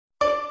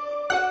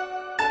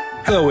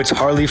Hello, it's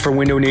Harley for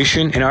Window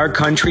Nation, and our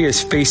country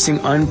is facing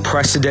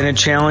unprecedented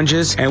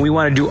challenges, and we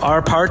want to do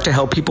our part to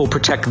help people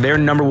protect their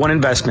number one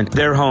investment,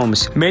 their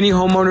homes. Many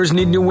homeowners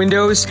need new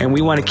windows, and we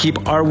want to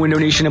keep our Window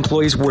Nation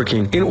employees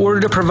working. In order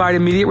to provide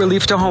immediate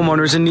relief to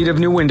homeowners in need of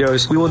new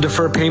windows, we will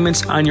defer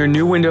payments on your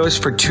new windows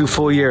for 2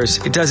 full years.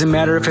 It doesn't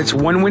matter if it's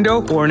one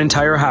window or an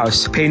entire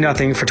house. Pay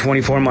nothing for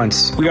 24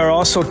 months. We are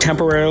also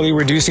temporarily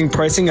reducing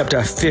pricing up to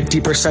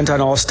 50%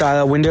 on all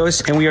style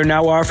windows, and we are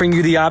now offering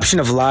you the option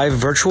of live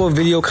virtual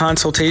video consultation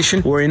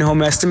or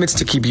in-home estimates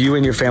to keep you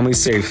and your family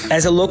safe.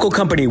 As a local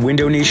company,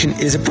 Window Nation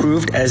is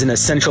approved as an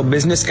essential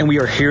business, and we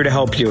are here to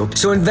help you.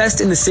 So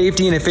invest in the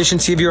safety and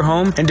efficiency of your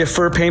home and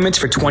defer payments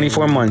for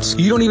 24 months.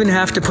 You don't even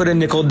have to put a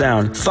nickel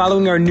down.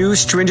 Following our new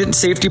stringent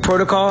safety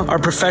protocol, our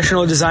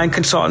professional design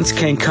consultants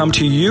can come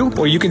to you,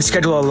 or you can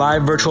schedule a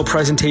live virtual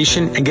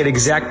presentation and get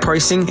exact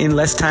pricing in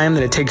less time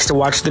than it takes to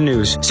watch the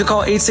news. So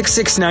call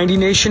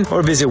 866-90-NATION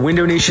or visit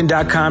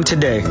windownation.com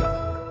today.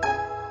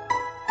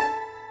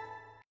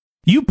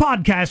 You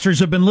podcasters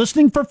have been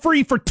listening for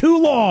free for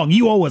too long.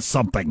 You owe us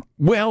something.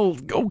 Well,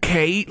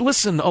 okay.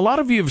 Listen, a lot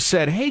of you have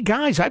said, hey,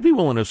 guys, I'd be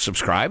willing to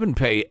subscribe and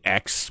pay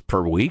X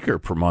per week or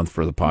per month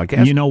for the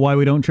podcast. You know why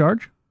we don't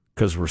charge?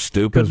 Because we're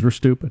stupid. Because we're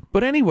stupid.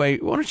 But anyway,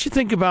 why don't you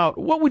think about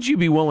what would you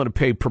be willing to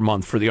pay per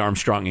month for the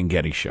Armstrong and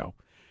Getty Show?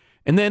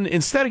 And then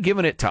instead of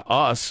giving it to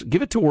us,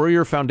 give it to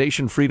Warrior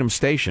Foundation Freedom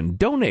Station.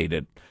 Donate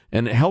it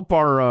and help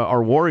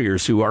our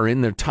warriors who are in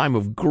their time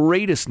of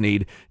greatest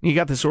need. And you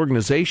got this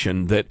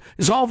organization that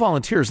is all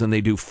volunteers, and they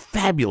do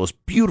fabulous,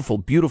 beautiful,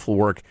 beautiful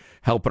work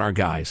helping our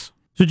guys.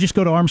 So just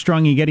go to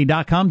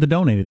ArmstrongandGetty.com to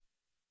donate it.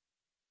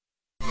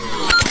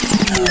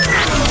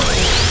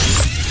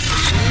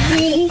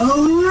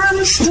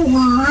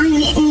 Armstrong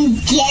and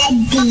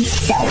Getty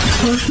Show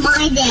with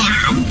my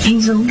dad,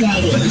 Enzo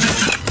Getty.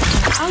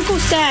 Uncle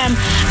Sam,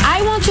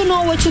 I want to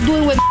know what you're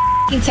doing with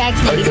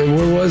text me.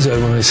 Where was I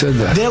when I said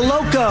that? They're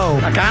loco.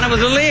 I kind of was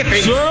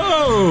leaping.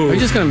 So, are you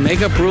just going to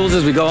make up rules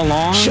as we go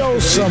along? Show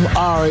some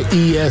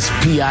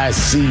RESPICT.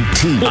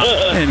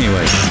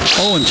 Anyway,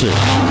 0-2.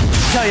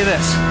 Tell you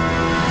this.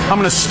 I'm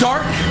going to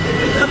start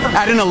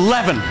at an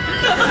 11.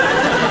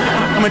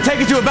 I'm going to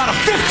take it to about a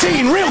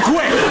 15 real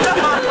quick.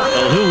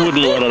 Who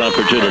wouldn't want an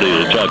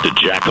opportunity to talk to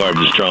Jack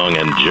Armstrong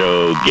and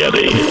Joe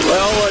Getty?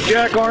 Well,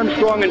 Jack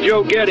Armstrong and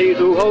Joe Getty,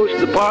 who host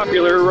the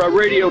popular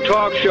radio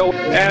talk show,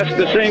 ask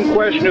the same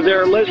question of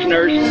their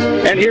listeners,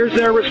 and here's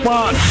their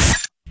response.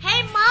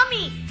 Hey,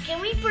 Mommy, can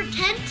we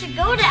pretend to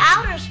go to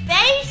outer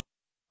space?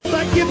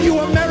 I give you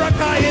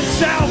America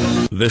itself.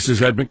 This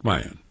is Ed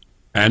McMahon.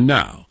 And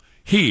now,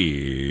 here's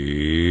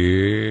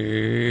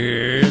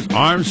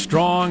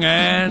Armstrong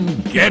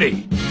and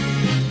Getty.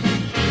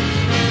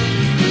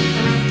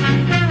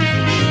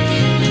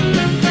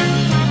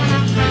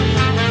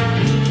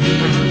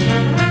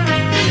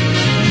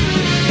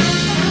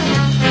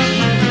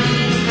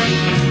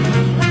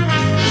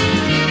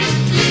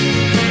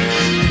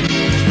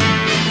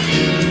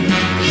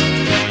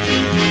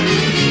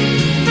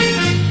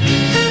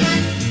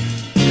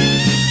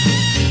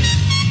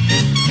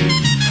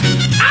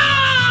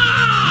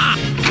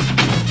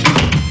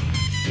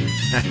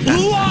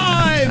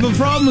 Live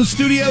from the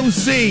Studio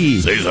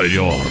C. Si,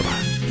 senor.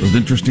 It was an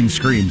interesting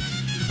scream.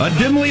 A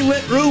dimly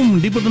lit room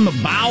deep within the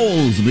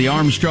bowels of the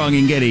Armstrong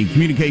and Getty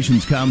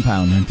Communications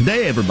compound. And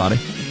today, everybody,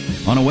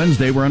 on a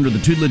Wednesday, we're under the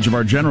tutelage of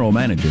our general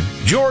manager,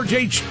 George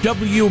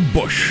H.W.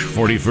 Bush,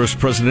 41st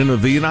President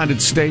of the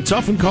United States,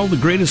 often called the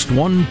greatest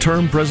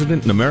one-term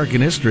president in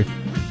American history.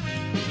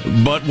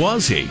 But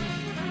was he?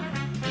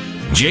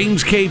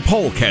 James K.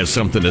 Polk has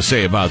something to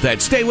say about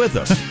that. Stay with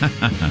us.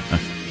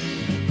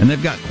 And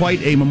they've got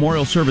quite a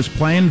memorial service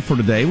planned for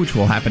today, which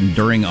will happen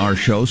during our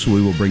show, so we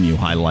will bring you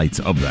highlights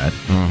of that.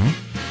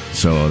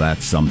 So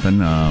that's something.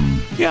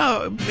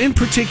 Yeah, in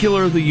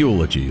particular, the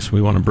eulogies.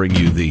 We want to bring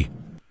you the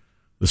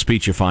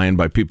speechifying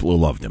by people who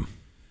loved him.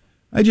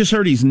 I just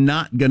heard he's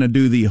not going to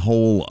do the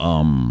whole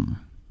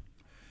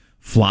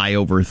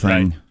flyover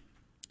thing. Right.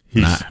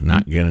 He's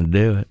not going to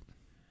do it.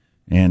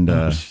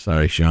 And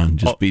sorry, Sean,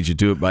 just beat you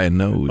to it by a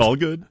nose. All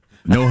good.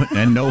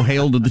 No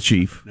hail to the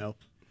chief. No.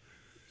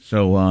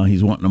 So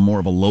he's wanting a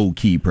more of a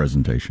low-key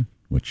presentation,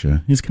 which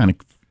is kind of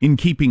in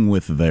keeping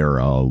with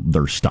their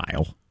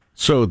style.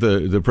 So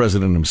the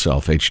president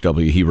himself,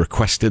 H.W., he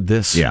requested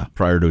this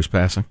prior to his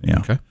passing? Yeah.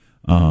 Okay.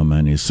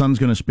 And his son's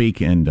going to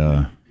speak, and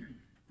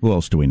who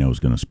else do we know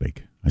is going to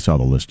speak? I saw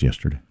the list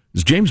yesterday.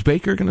 Is James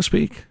Baker going to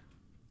speak?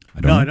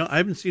 I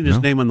haven't seen his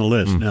name on the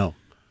list, no.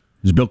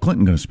 Is Bill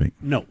Clinton going to speak?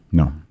 No.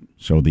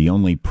 So the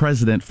only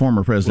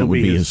former president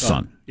would be his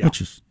son. Yeah. Which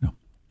is,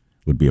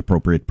 would be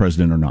appropriate,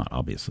 president or not,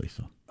 obviously.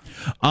 So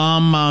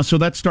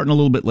that's starting a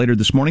little bit later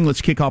this morning.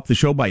 Let's kick off the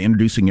show by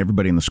introducing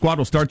everybody in the squad.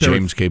 We'll start there.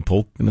 James K.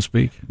 Polk going to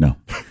speak? No.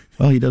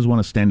 Well, he does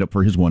want to stand up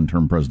for his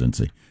one-term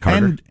presidency.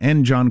 Carter.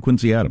 And John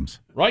Quincy Adams.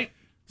 Right.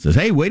 Says,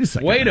 hey, wait a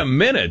second. Wait a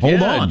minute.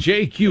 Hold on.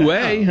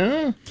 JQA,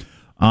 huh?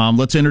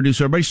 Let's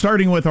introduce everybody,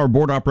 starting with our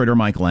board operator,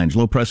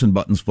 Michelangelo, pressing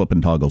buttons,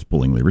 flipping toggles,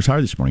 pulling levers. How are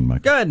you this morning,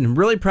 Mike? Good. I'm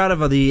really proud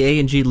of the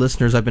A&G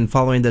listeners. I've been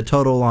following the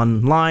total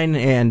online,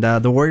 and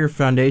the Warrior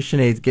Foundation,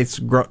 it keeps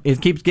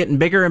getting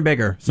bigger and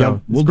bigger.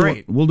 So we'll it's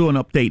great. We'll do an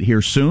update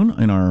here soon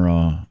in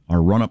our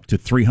run-up to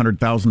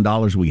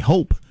 $300,000, we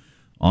hope,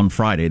 on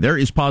Friday. There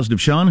is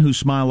Positive Sean, whose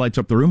smile lights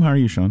up the room. How are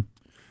you, Sean?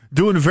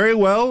 Doing very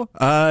well.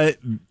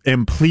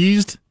 Am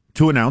pleased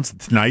to announce that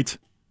tonight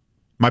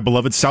my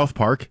beloved South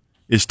Park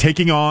is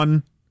taking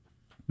on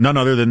none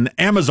other than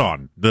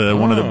Amazon,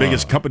 one of the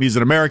biggest companies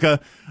in America.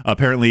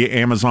 Apparently,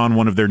 Amazon,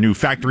 one of their new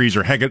factories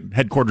or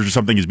headquarters or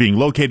something, is being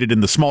located in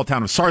the small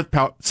town of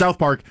South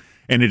Park,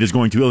 and it is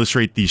going to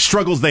illustrate the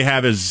struggles they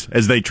have as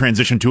they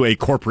transition to a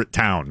corporate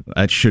town.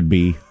 That should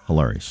be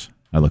hilarious.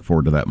 I look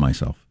forward to that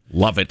myself.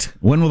 Love it.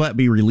 When will that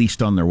be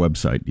released on their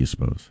website, do you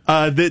suppose?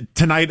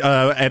 Tonight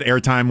at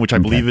airtime, which I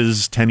believe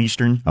is 10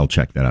 Eastern. I'll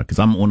check that out, because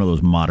I'm one of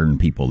those modern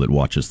people that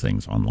watches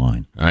things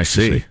online. I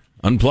see.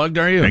 Unplugged,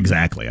 are you?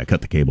 Exactly. I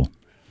cut the cable.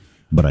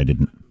 But I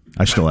didn't.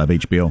 I still have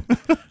HBO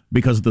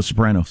because of The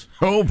Sopranos.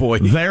 Oh, boy.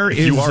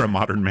 You are a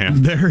modern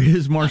man. There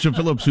is Marsha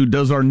Phillips, who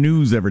does our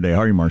news every day. How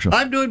are you, Marsha?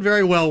 I'm doing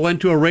very well.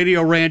 Went to a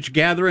Radio Ranch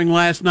gathering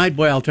last night.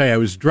 Boy, I'll tell you, I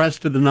was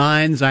dressed to the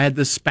nines. I had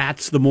the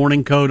Spats, the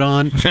morning coat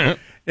on.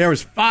 There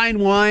was fine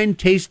wine,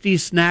 tasty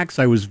snacks.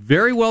 I was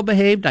very well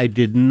behaved. I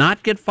did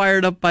not get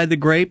fired up by the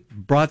grape.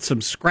 Brought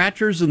some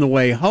scratchers on the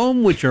way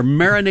home, which are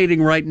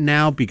marinating right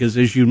now because,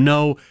 as you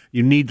know,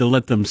 you need to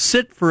let them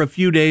sit for a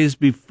few days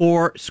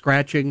before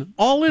scratching.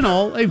 All in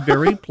all, a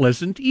very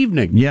pleasant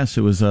evening. Yes,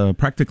 it was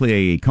practically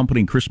a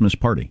company Christmas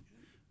party,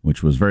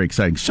 which was very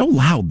exciting. So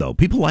loud, though.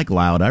 People like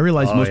loud. I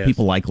realize most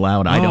people like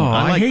loud. I don't.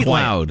 I like hate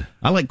quiet. loud.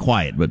 I like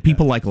quiet, but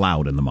people like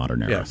loud in the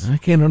modern era. Yes. I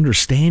can't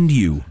understand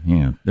you.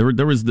 Yeah.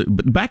 There was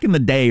but back in the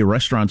day,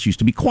 restaurants used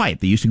to be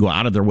quiet. They used to go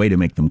out of their way to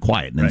make them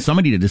quiet. And then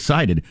somebody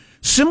decided,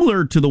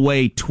 similar to the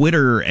way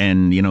Twitter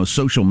and,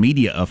 social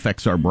media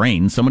affects our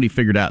brain, somebody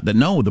figured out that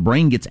no, the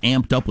brain gets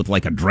amped up with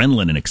like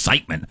adrenaline and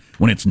excitement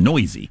when it's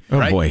noisy.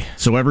 Oh, boy.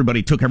 So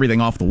everybody took everything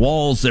off the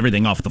walls,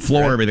 everything off the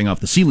floor, everything off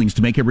the ceilings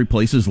to make every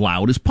place as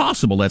loud as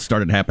possible. That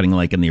started happening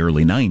like in the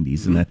early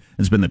 90s, and that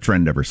has been the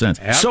trend ever since.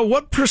 Yep. So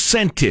what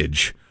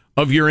percentage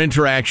of your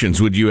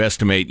interactions would you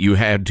estimate you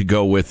had to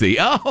go with the,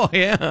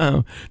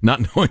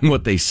 not knowing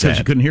what they said? Because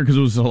you couldn't hear because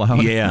it was so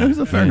loud? Yeah. It was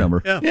a fair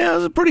number. Yeah, it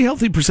was a pretty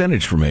healthy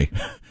percentage for me.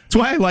 That's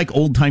why I like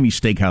old-timey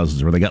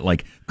steakhouses where they got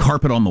like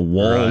carpet on the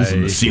walls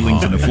and the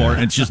ceilings and the floor,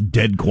 and it's just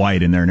dead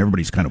quiet in there, and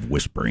everybody's kind of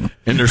whispering.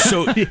 And they're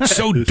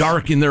so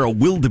dark in there, a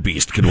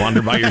wildebeest could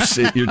wander by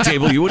your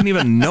table. You wouldn't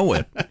even know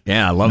it.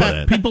 Yeah, I love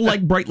that. People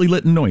like brightly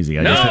lit and noisy.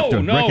 I just have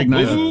to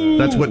recognize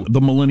that's what the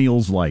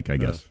millennials like, I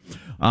guess.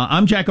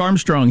 I'm Jack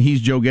Armstrong.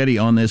 He's Joe Getty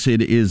on this.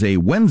 It is a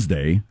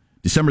Wednesday,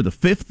 December the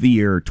 5th, the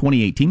year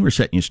 2018. We're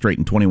setting you straight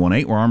in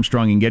 21.8. We're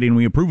Armstrong and Getty, and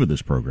we approve of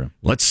this program.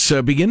 Let's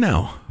begin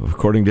now.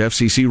 According to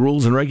FCC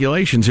rules and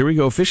regulations, here we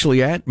go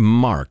officially at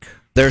Mark.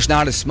 There's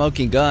not a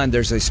smoking gun,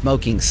 there's a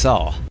smoking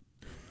saw.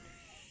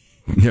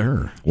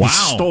 Wow. You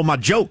stole my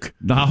joke.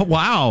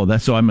 Wow.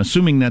 So I'm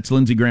assuming that's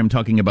Lindsey Graham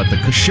talking about the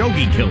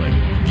Khashoggi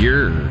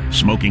killing.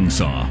 Smoking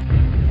saw.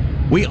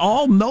 We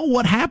all know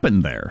what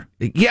happened there.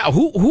 Yeah,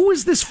 who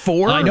is this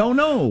for? I don't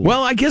know.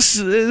 Well, I guess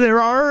there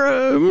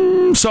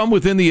are some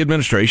within the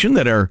administration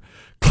that are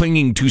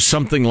clinging to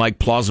something like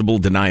plausible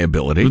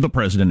deniability. The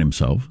president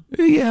himself.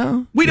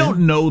 Yeah. We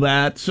don't know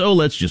that, so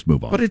let's just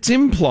move on. But it's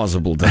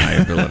implausible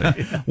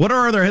deniability. What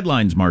are other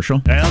headlines, Marshall?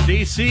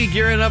 LDC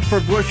gearing up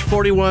for Bush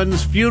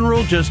 41's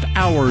funeral just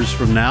hours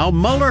from now.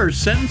 Mueller's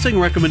sentencing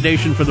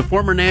recommendation for the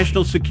former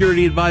National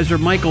Security Advisor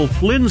Michael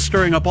Flynn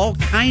stirring up all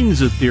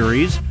kinds of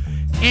theories.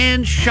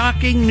 And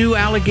shocking new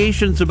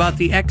allegations about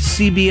the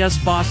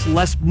ex-CBS boss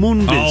Les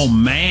Moonves. Oh,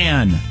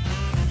 man.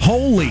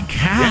 Holy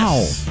cow.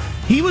 Yes.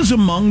 He was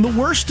among the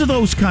worst of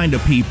those kind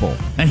of people.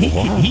 And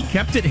he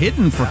kept it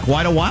hidden for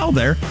quite a while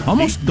there.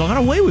 Almost got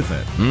away with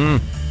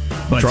it.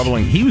 But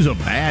troubling. He was a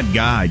bad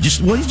guy.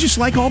 He's just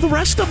like all the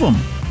rest of them.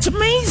 It's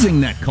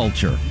amazing, that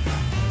culture.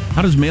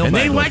 How does Mailbag And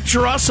they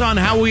lecture us on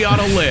how we ought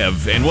to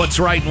live and what's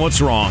right and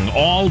what's wrong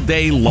all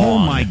day long. Oh,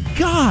 my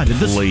God.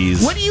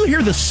 Please. When do you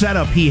hear the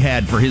setup he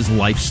had for his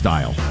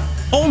lifestyle?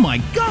 Oh, my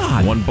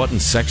God. One-button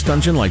sex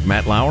dungeon like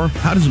Matt Lauer?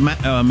 How does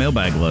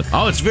Mailbag look?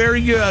 Oh, it's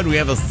very good. We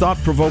have a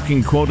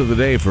thought-provoking quote of the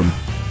day from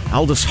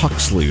Aldous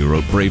Huxley, who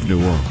wrote Brave New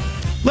World.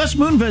 Les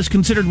Moonves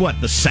considered,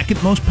 the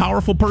second most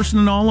powerful person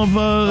in all of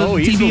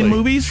TV easily. and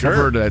movies? Sure. I've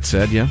heard that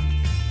said, yeah.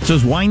 So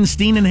it's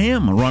Weinstein and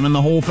him running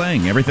the whole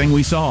thing, everything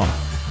we saw.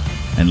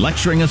 And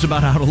lecturing us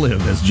about how to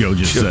live, as Joe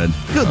just said.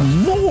 Good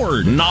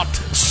Lord. Not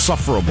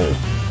sufferable.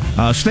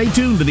 Stay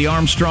tuned to the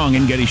Armstrong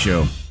and Getty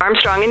Show.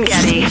 Armstrong and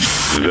Getty.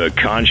 The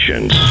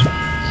conscience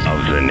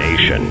of the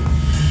nation.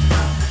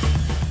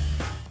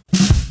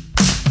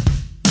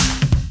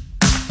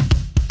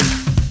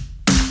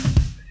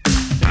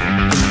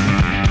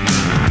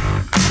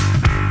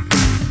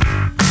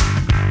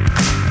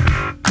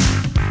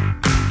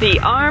 The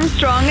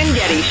Armstrong and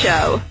Getty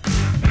Show.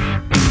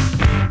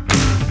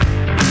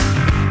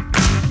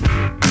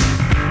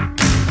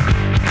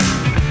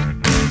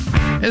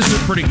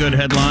 pretty good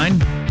headline.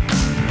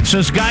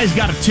 Says guy's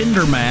got a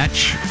Tinder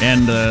match,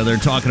 and they're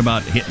talking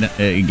about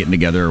getting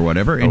together or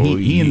whatever, and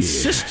he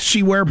insists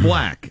she wear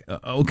black.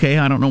 Okay,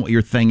 I don't know what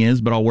your thing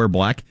is, but I'll wear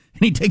black.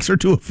 And he takes her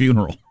to a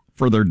funeral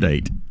for their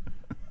date.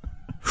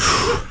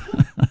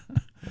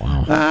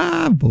 Wow.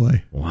 Ah,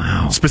 boy.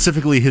 Wow.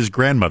 Specifically his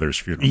grandmother's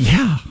funeral.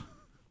 Yeah.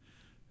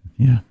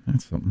 Yeah,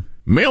 that's something.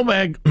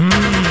 Mailbag.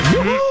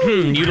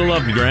 You'd have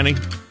loved Granny.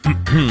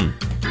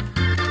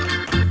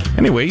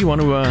 Anyway, you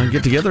want to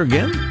get together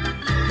again?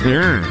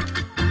 Yeah.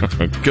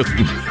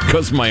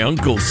 Because my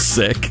uncle's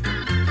sick.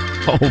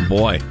 Oh,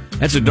 boy.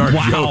 That's a dark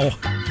joke.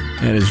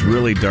 That is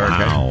really dark.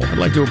 Wow. I'd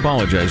like to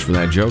apologize for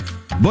that joke.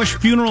 Bush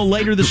funeral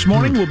later this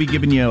morning. We'll be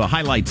giving you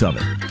highlights of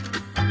it.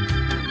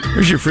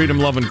 Here's your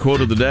freedom-loving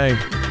quote of the day.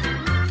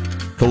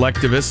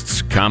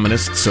 Collectivists,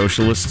 communists,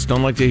 socialists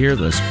don't like to hear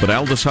this, but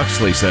Aldous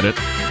Huxley said it.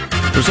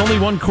 There's only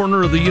one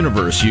corner of the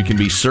universe you can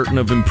be certain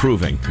of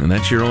improving, and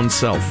that's your own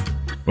self.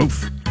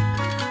 Oof.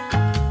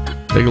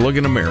 Take a look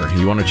in the mirror.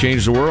 You want to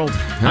change the world?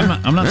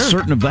 I'm not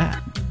certain of that.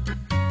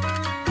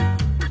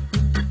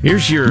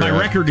 Here's your... My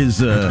record is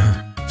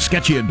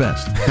sketchy at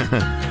best.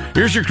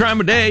 Here's your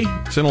crime of day.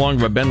 Sent along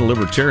by Ben the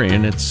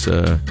Libertarian. It's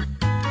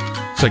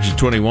Section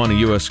 21 of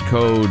U.S.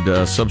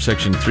 Code,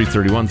 subsection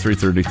 331,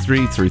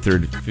 333,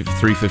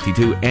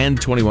 352, and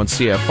 21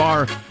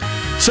 CFR.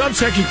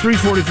 Subsection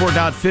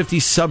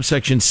 344.50,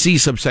 subsection C,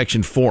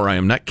 subsection 4. I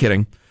am not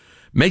kidding.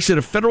 Makes it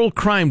a federal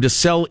crime to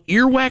sell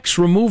earwax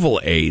removal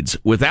aids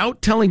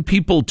without telling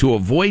people to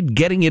avoid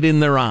getting it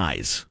in their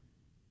eyes.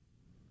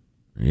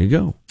 There you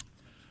go.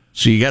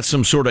 So you got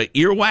some sort of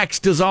earwax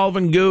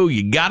dissolving goo.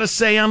 You got to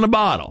say on the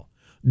bottle,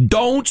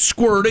 don't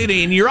squirt it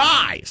in your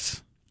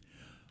eyes.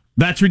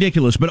 That's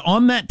ridiculous. But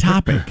on that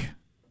topic,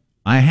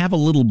 I have a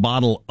little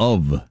bottle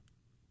of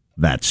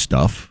that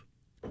stuff.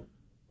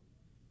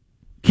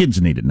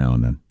 Kids need it now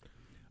and then.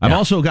 I've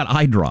also got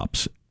eye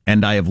drops,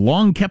 and I have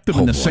long kept them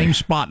in the same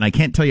spot, and I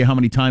can't tell you how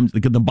many times,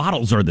 because the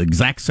bottles are the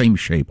exact same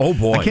shape. Oh,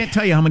 boy. I can't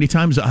tell you how many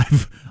times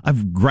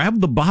I've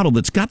grabbed the bottle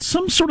that's got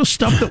some sort of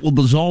stuff that will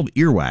dissolve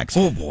earwax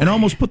and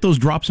almost put those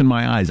drops in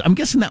my eyes. I'm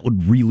guessing that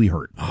would really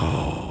hurt.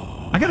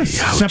 I got to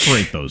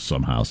separate those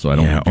somehow so I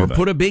don't do that.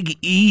 Put a big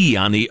E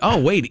on the... Oh,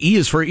 wait, E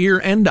is for ear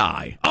and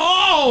eye.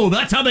 Oh,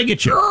 that's how they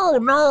get you. Oh,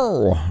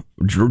 no.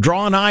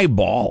 Draw an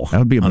eyeball. That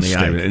would be a on mistake.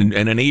 The eye,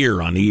 and an ear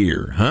on the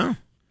ear, huh?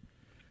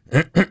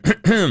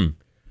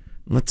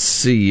 Let's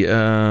see.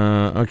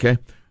 Okay.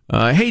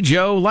 Hey,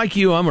 Joe, like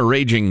you, I'm a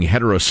raging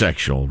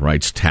heterosexual,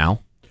 writes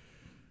Tal.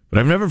 But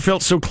I've never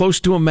felt so close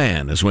to a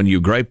man as when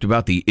you griped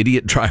about the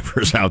idiot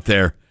drivers out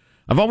there.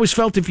 I've always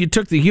felt if you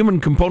took the human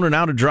component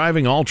out of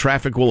driving, all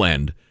traffic will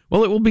end.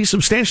 Well, it will be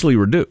substantially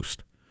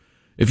reduced.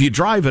 If you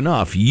drive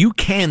enough, you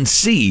can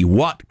see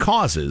what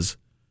causes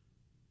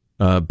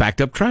backed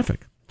up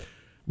traffic.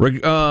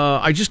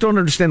 I just don't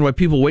understand why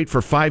people wait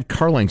for 5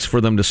 car lengths for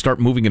them to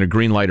start moving in a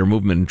green light or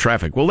movement in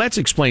traffic. Well, that's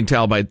explained,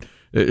 Tal, by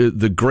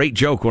the great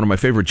joke, one of my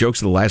favorite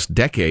jokes of the last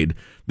decade,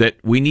 that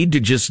we need to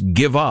just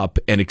give up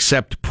and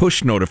accept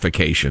push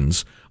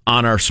notifications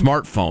on our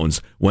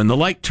smartphones when the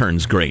light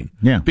turns green.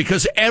 Yeah.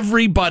 Because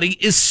everybody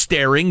is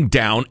staring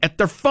down at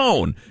their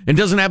phone and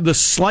doesn't have the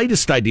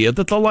slightest idea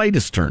that the light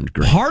has turned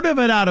green. Part of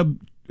it out of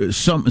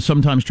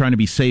sometimes trying to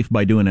be safe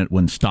by doing it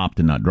when stopped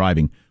and not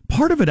driving.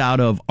 Part of it out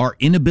of our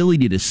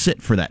inability to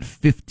sit for that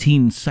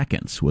 15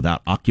 seconds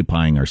without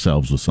occupying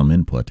ourselves with some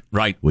input.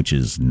 Right. Which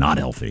is not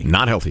healthy.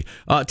 Not healthy.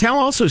 Tal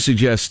also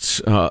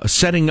suggests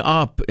setting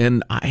up,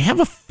 and I have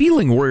a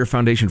feeling Warrior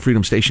Foundation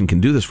Freedom Station can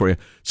do this for you,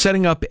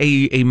 setting up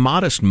a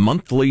modest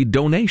monthly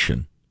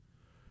donation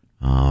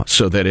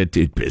so that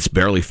it's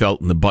barely felt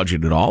in the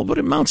budget at all, but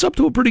it mounts up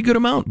to a pretty good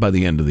amount by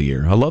the end of the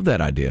year. I love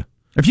that idea.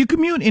 If you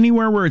commute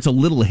anywhere where it's a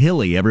little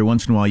hilly, every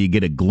once in a while you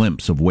get a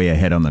glimpse of way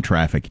ahead on the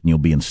traffic, and you'll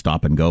be in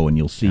stop and go, and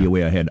you'll see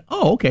way ahead.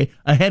 Oh, okay,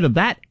 ahead of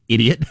that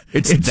idiot.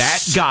 It's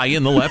that guy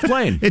in the left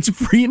lane. It's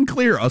free and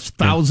clear.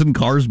 1,000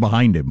 cars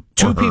behind him.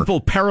 2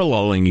 people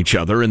paralleling each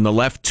other in the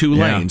left 2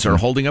 lanes are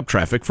holding up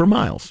traffic for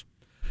miles.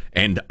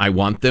 And I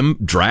want them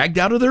dragged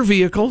out of their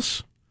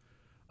vehicles.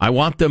 I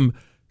want them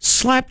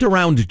slapped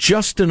around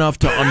just enough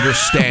to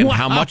understand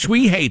how much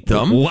we hate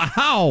them.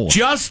 Wow.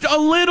 Just a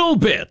little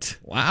bit.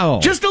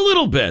 Wow. Just a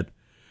little bit.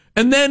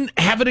 And then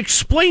have it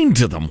explained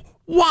to them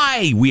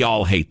why we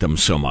all hate them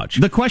so much.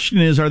 The question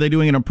is, are they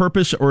doing it on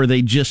purpose or are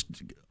they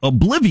just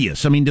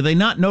oblivious? I mean, do they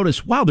not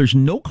notice, wow, there's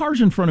no cars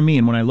in front of me,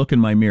 and when I look in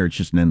my mirror, it's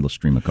just an endless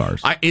stream of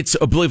cars? It's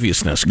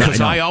obliviousness,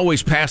 because I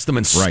always pass them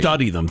and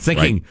study them,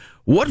 thinking,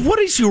 what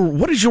is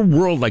your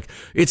world like?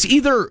 It's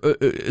either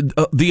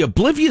the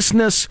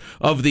obliviousness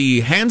of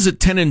the hands at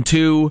 10 and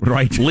 2,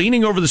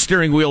 leaning over the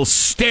steering wheel,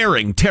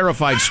 staring,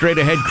 terrified, straight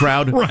ahead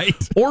crowd,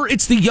 or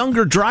it's the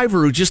younger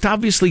driver who just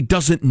obviously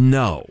doesn't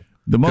know.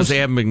 Because they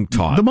haven't been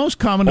taught. The most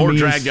common to me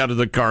dragged out of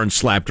the car and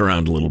slapped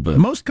around a little bit. The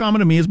most common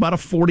to me is about a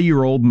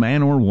 40-year-old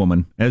man or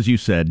woman, as you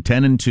said,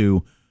 10 and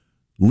 2,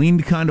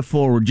 leaned kind of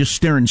forward, just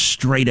staring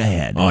straight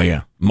ahead. Oh,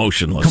 yeah.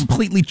 Motionless.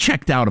 Completely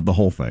checked out of the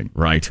whole thing.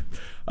 Right.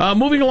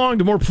 Moving along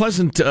to more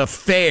pleasant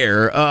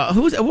fare.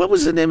 What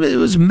was the name? It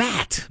was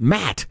Matt.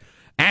 Matt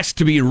asked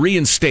to be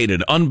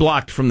reinstated,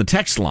 unblocked from the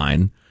text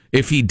line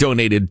if he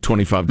donated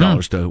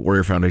 $25 to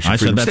Warrior Foundation. I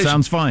Freedom said that Station.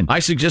 sounds fine. I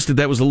suggested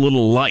that was a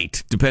little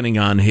light, depending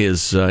on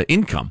his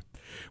income.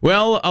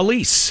 Well,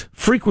 Elise,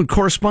 frequent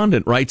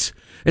correspondent, writes,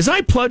 as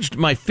I pledged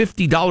my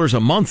 $50 a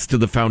month to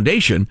the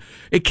foundation,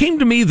 it came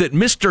to me that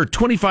Mr.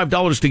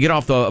 $25 to get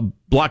off the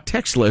block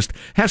text list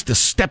has to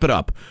step it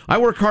up. I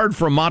work hard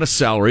for a modest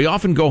salary,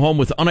 often go home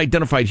with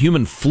unidentified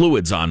human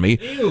fluids on me.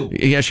 Ew.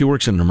 Yeah, she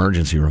works in an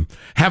emergency room.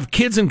 Have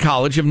kids in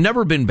college, have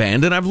never been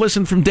banned, and I've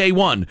listened from day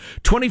one.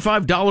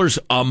 $25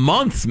 a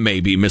month,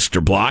 maybe,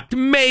 Mr. Blocked.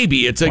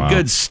 Maybe it's a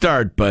good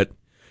start, but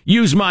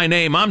use my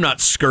name. I'm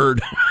not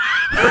scared.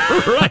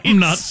 Right? I'm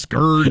not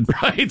scared.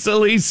 Right,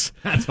 Elise?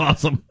 That's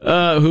awesome.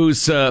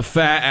 Who's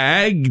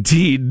fagged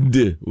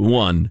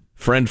one.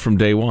 Friend from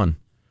day one.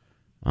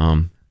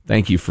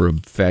 Thank you for a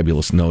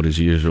fabulous note, as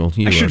usual.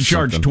 I should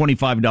charge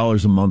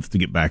 $25 a month to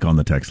get back on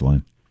the text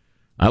line.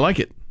 I like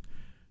it.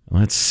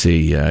 Let's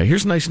see.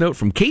 Here's a nice note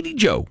from Katie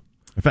Joe.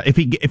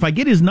 If I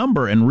get his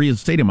number and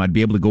reinstate him, I'd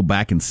be able to go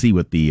back and see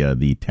what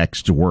the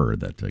texts were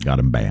that got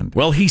him banned.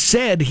 Well,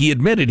 he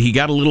admitted he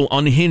got a little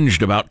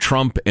unhinged about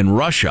Trump and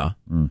Russia,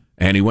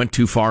 and he went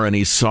too far, and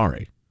he's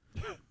sorry.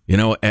 You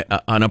know,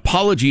 an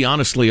apology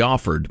honestly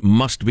offered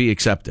must be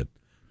accepted,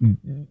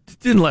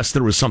 unless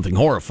there was something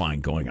horrifying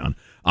going on.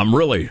 I'm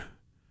really,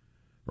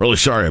 really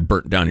sorry I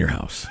burnt down your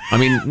house. I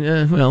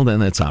mean, well,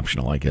 then that's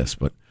optional, I guess.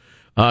 But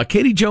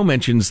Katie Joe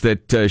mentions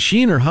that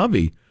she and her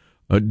hubby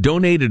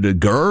donated a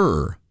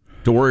GER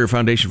to Warrior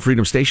Foundation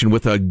Freedom Station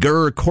with a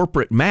GER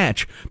corporate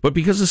match, but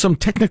because of some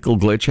technical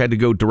glitch, had to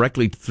go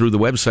directly through the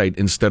website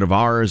instead of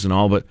ours and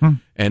all, but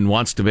and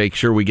wants to make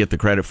sure we get the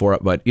credit for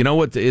it. But you know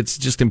what? It's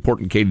just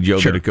important, Katie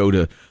Joe, that it go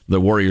to the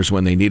Warriors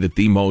when they need it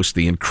the most.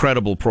 The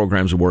incredible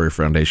programs of Warrior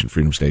Foundation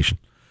Freedom Station,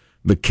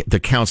 the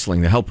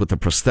counseling, the help with the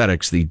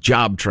prosthetics, the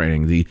job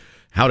training, the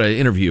how to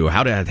interview,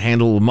 how to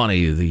handle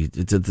money,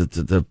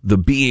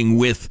 the being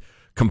with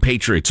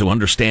compatriots who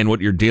understand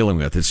what you're dealing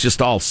with. It's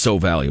just all so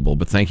valuable.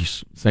 But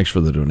thanks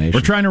for the donation. We're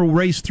trying to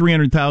raise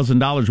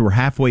 $300,000. We're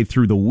halfway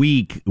through the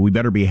week. We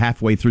better be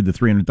halfway through the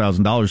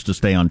 $300,000 to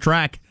stay on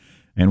track.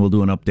 And we'll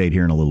do an update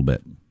here in a little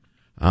bit.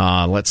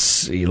 Let's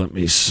see. Let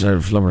me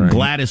serve.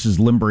 Gladys is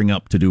limbering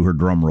up to do her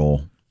drum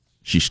roll.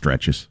 She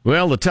stretches.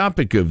 Well, the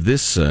topic of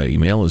this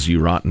email is you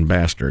rotten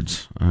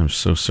bastards. I'm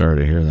so sorry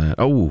to hear that.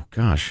 Oh,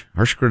 gosh.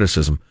 Harsh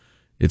criticism.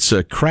 It's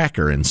a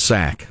Cracker in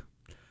Sac.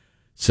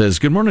 Says,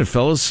 good morning,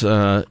 fellas.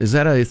 Is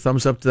that a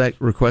thumbs up to that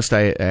request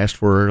I asked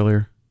for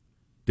earlier?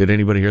 Did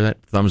anybody hear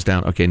that? Thumbs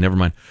down. Okay, never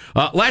mind.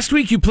 Last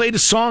week you played a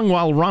song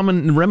while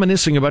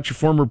reminiscing about your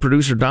former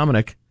producer,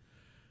 Dominic.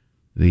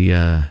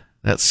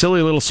 That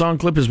silly little song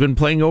clip has been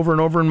playing over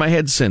and over in my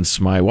head since.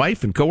 My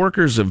wife and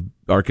coworkers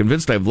are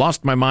convinced I've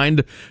lost my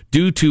mind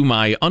due to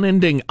my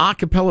unending a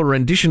cappella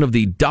rendition of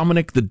the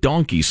Dominic the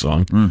Donkey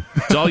song.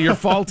 It's all your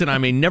fault, and I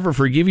may never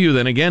forgive you.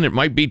 Then again, it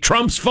might be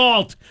Trump's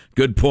fault.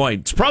 Good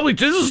point.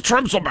 This is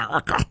Trump's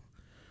America.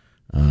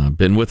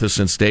 Been with us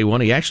since day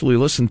one. He actually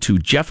listened to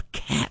Jeff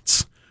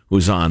Katz,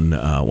 who's on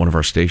one of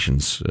our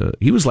stations.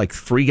 He was like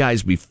 3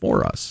 guys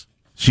before us.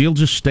 She'll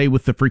just stay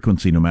with the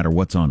frequency no matter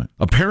what's on it.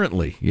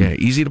 Apparently. Yeah,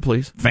 easy to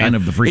please. Fan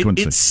of the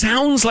frequency. It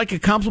sounds like a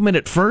compliment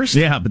at first.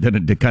 Yeah, but then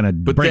it kind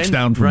of breaks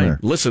down from there.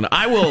 Listen,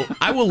 I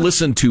will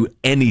listen to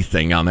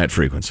anything on that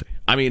frequency.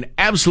 I mean,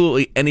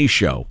 absolutely any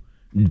show.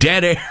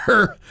 Dead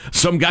air,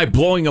 some guy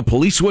blowing a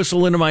police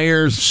whistle into my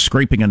ears.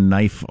 Scraping a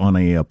knife on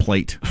a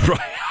plate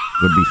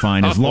would be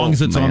fine, as long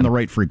as it's on the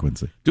right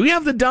frequency. Do we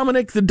have the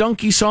Dominic the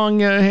Donkey song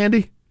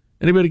handy?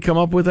 Anybody come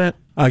up with that?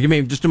 Give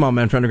me just a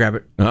moment. I'm trying to grab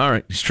it. All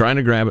right. He's trying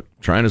to grab it.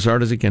 Trying as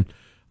hard as he can.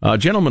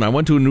 Gentlemen, I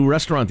went to a new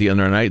restaurant the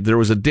other night. There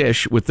was a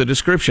dish with the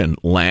description: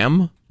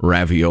 lamb,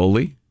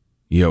 ravioli,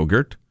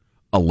 yogurt,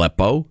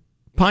 Aleppo,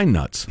 pine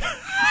nuts.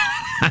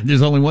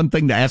 There's only one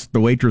thing to ask the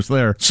waitress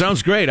there.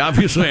 Sounds great.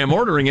 Obviously, I'm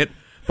ordering it.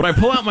 But I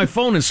pull out my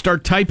phone and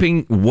start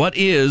typing what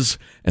is,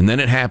 and then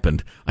it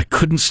happened. I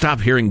couldn't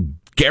stop hearing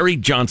Gary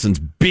Johnson's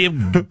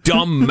big,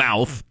 dumb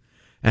mouth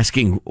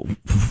asking,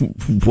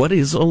 what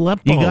is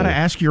Aleppo? You got to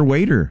ask your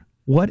waiter,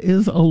 what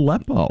is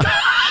Aleppo?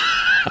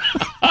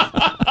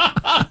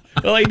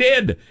 Well, he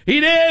did.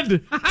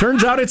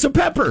 Turns out it's a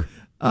pepper.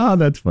 Oh,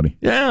 that's funny.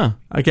 Yeah.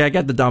 Okay, I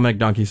got the Dominic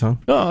Donkey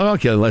song. Oh,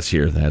 okay, let's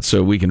hear that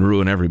so we can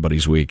ruin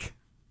everybody's week.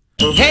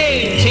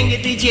 Hey,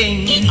 jingity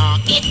jing,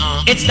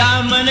 it's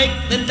Dominic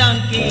the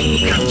donkey,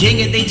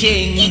 jingity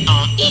jing,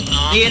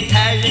 the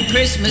Italian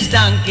Christmas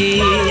donkey,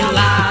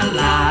 la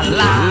la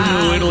la.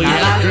 Who knew Italy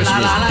had a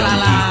Christmas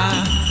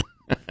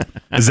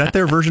donkey? Is that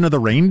their version of the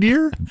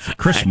reindeer? It's a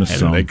Christmas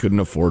song. They couldn't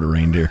afford a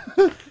reindeer.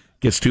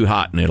 Gets too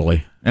hot in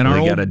Italy. And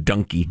they got a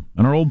donkey.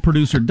 And our old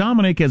producer,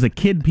 Dominic, as a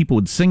kid, people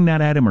would sing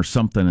that at him or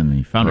something, and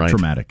he found it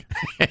traumatic.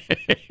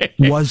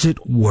 Was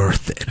it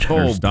worth it?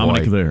 There's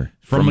Dominic there.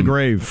 From the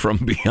grave. From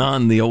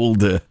beyond the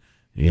old, from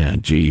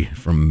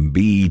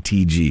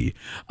BTG.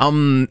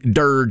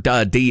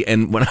 D.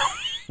 And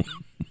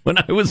when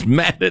I was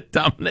mad at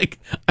Dominic,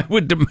 I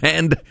would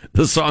demand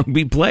the song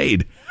be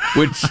played,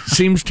 which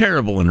seems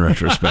terrible in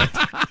retrospect.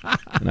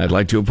 And I'd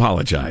like to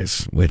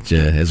apologize, which,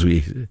 as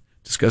we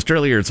discussed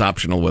earlier, it's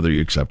optional whether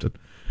you accept it.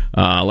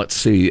 Let's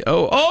see.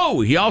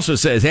 Oh, he also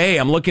says, hey,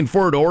 I'm looking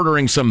forward to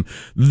ordering some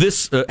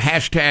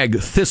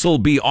hashtag This'll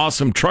Be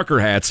Awesome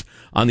trucker hats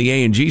on the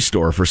A&G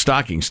store for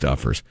stocking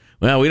stuffers.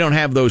 Well, we don't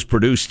have those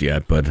produced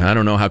yet, but I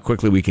don't know how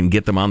quickly we can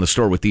get them on the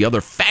store with the other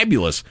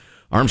fabulous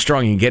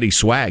Armstrong and Getty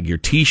swag, your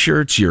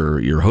T-shirts,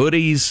 your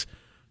hoodies.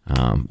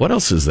 What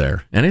else is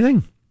there?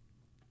 Anything?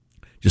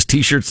 Just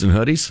T-shirts and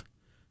hoodies?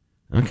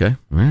 Okay,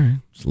 all right.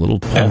 It's a little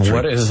paltry. And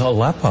what is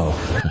Aleppo?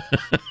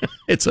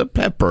 It's a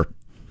pepper.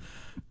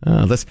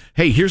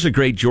 Hey, here's a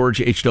great George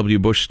H.W.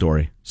 Bush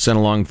story sent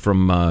along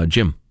from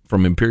Jim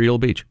from Imperial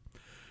Beach.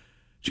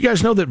 Did you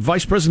guys know that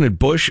Vice President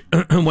Bush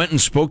went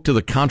and spoke to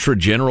the Contra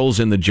generals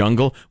in the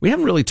jungle? We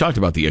haven't really talked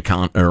about the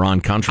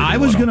Iran-Contra. I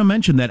was going to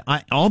mention that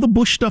all the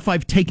Bush stuff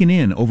I've taken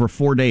in over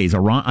 4 days,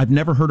 I've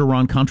never heard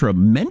Iran-Contra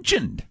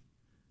mentioned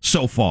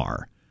so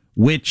far,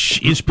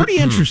 which is pretty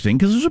interesting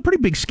because there's a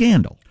pretty big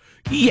scandal.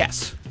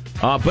 Yes,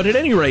 but at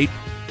any rate,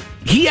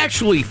 he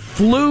actually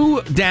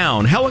flew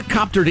down,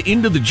 helicoptered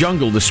into the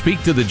jungle to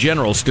speak to the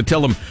generals to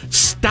tell them,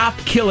 stop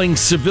killing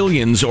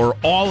civilians or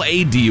all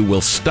aid to you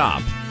will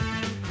stop.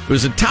 It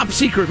was a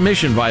top-secret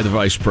mission by the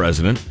vice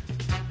president.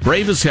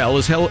 Brave as hell,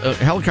 his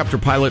helicopter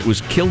pilot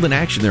was killed in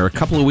action there a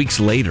couple of weeks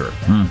later,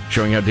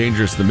 showing how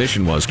dangerous the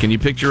mission was. Can you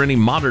picture any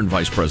modern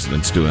vice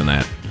presidents doing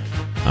that?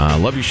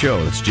 Love your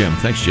show. That's Jim.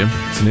 Thanks, Jim.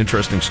 It's an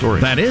interesting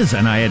story. That is,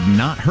 and I had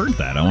not heard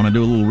that. I want to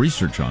do a little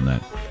research on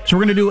that. So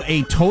we're going to do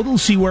a total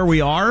see where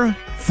we are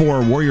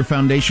for Warrior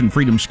Foundation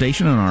Freedom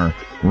Station and our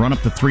run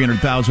up to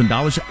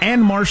 $300,000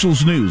 and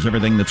Marshall's News,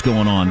 everything that's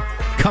going on,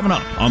 coming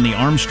up on the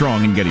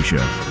Armstrong and Getty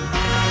Show.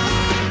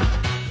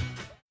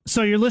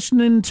 So you're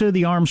listening to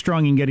the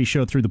Armstrong and Getty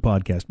Show through the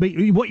podcast, but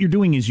what you're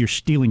doing is you're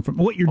stealing from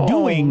what you're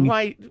doing.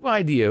 Why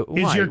do you?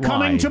 You're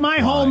coming to my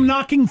home,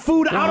 knocking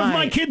food out of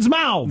my kids'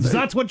 mouths.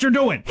 That's what you're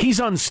doing.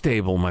 He's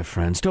unstable, my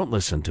friends. Don't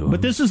listen to him.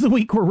 But this is the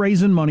week we're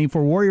raising money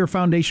for Warrior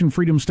Foundation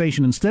Freedom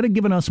Station. Instead of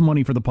giving us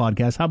money for the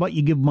podcast, how about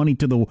you give money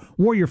to the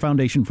Warrior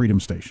Foundation Freedom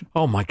Station?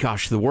 Oh my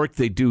gosh, the work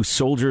they do,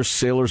 soldiers,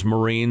 sailors,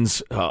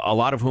 Marines, a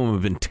lot of whom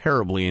have been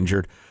terribly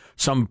injured.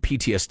 Some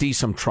PTSD,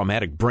 some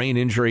traumatic brain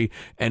injury,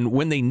 and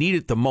when they need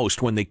it the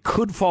most, when they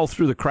could fall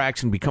through the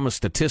cracks and become a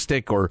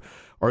statistic or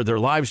their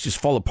lives just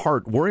fall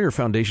apart, Warrior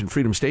Foundation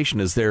Freedom Station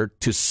is there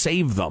to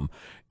save them.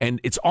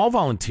 And it's all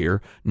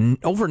volunteer.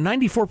 Over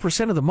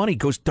 94% of the money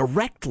goes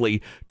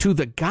directly to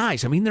the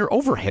guys. I mean, their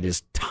overhead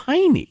is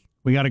tiny.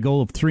 We got a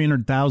goal of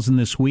 $300,000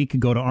 this week.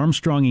 Go to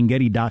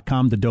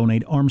ArmstrongandGetty.com to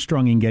donate,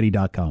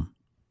 ArmstrongandGetty.com.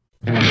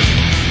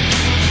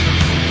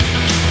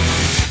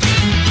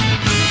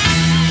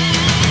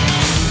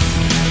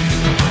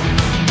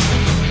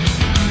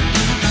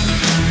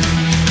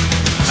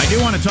 I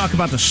do want to talk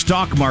about the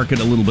stock market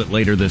a little bit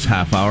later this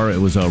half hour. It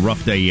was a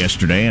rough day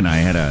yesterday, and I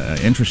had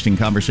an interesting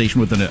conversation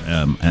with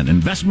an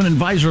investment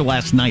advisor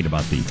last night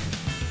about the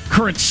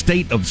current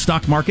state of the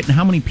stock market and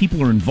how many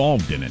people are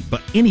involved in it.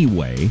 But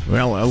anyway...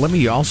 Well, let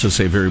me also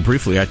say very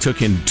briefly, I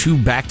took in 2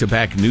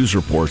 back-to-back news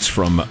reports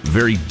from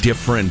very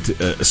different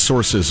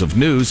sources of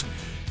news,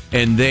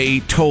 and they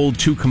told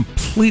 2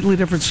 completely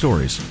different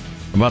stories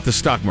about the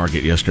stock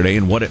market yesterday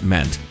and what it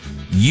meant.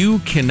 You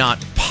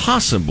cannot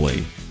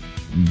possibly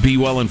be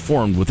well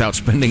informed without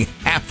spending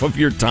half of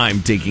your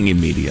time taking in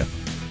media.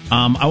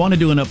 I want to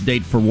do an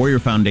update for Warrior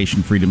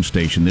Foundation Freedom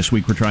Station. This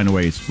week we're trying to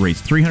raise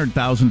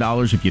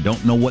 $300,000. If you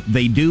don't know what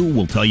they do,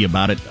 we'll tell you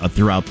about it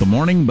throughout the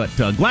morning. But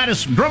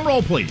Gladys, drum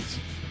roll, please.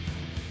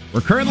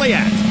 We're currently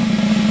at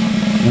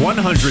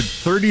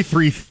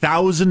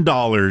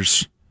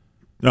 $133,000.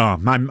 Oh,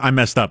 I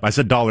messed up. I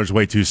said dollars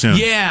way too soon.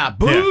 Yeah,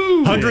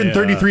 boo!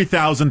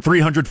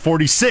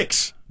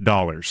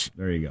 $133,346.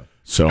 There you go.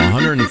 So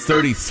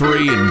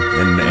 133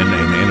 and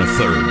a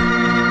third.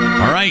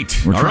 All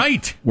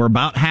right. We're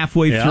about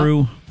halfway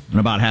through and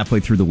about halfway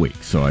through the week.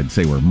 So I'd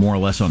say we're more or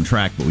less on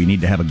track, but we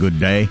need to have a good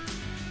day.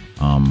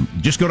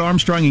 Just go to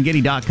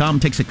ArmstrongandGetty.com.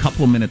 It takes a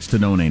couple of minutes to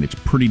donate. It's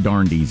pretty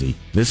darned easy.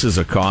 This is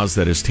a cause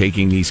that is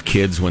taking these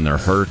kids when they're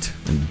hurt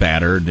and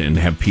battered and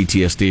have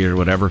PTSD or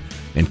whatever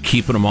and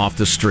keeping them off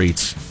the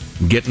streets,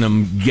 getting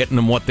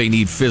them what they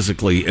need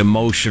physically,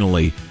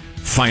 emotionally,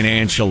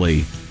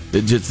 financially.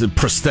 Just the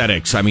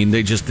prosthetics. I mean,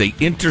 they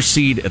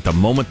intercede at the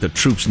moment the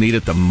troops need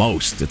it the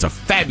most. It's a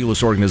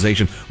fabulous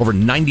organization. Over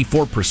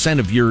 94%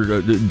 of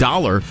your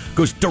dollar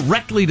goes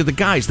directly to the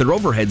guys. Their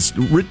overhead's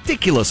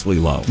ridiculously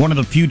low. One of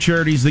the few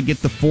charities that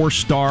get the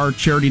 4-star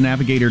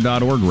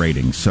CharityNavigator.org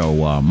rating.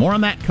 So more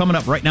on that coming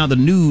up right now. The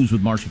news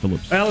with Marshall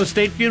Phillips. Well, the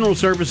state funeral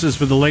services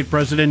for the late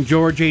President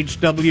George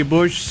H.W.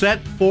 Bush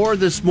set for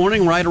this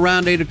morning right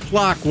around 8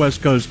 o'clock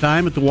West Coast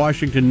time at the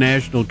Washington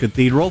National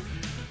Cathedral.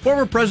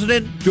 Former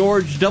President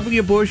George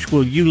W. Bush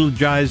will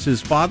eulogize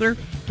his father.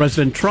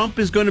 President Trump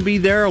is going to be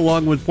there,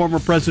 along with former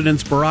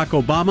Presidents Barack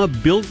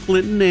Obama, Bill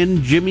Clinton,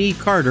 and Jimmy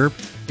Carter.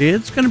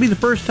 It's going to be the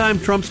first time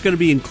Trump's going to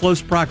be in close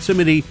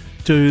proximity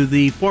to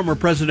the former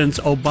presidents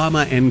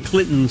Obama and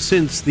Clinton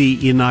since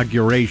the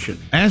inauguration.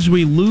 As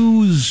we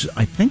lose,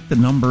 I think the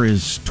number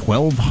is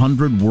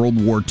 1,200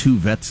 World War II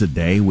vets a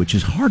day, which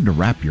is hard to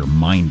wrap your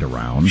mind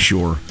around.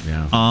 Sure,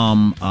 yeah.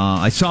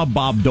 I saw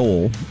Bob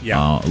Dole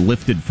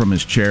lifted from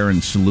his chair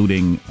and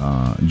saluting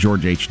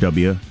George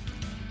H.W.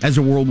 as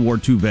a World War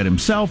II vet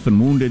himself and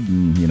wounded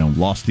and,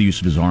 lost the use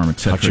of his arm,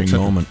 etc.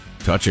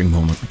 Touching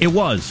moment. It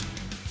was.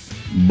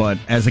 But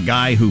as a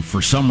guy who,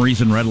 for some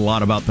reason, read a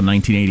lot about the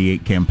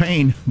 1988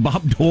 campaign,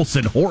 Bob Dole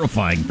said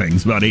horrifying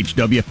things about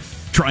H.W.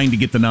 trying to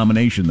get the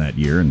nomination that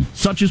year, and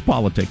such is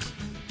politics.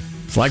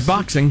 It's like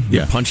boxing.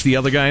 You punch the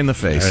other guy in the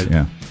face. Right.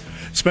 Yeah.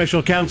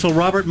 Special counsel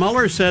Robert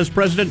Mueller says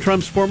President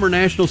Trump's former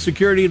national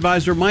security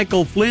advisor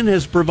Michael Flynn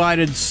has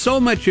provided so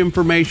much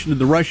information to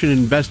the Russian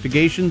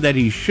investigation that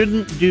he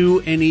shouldn't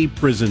do any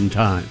prison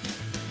time.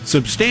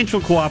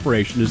 Substantial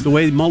cooperation is the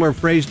way Mueller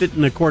phrased it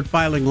in a court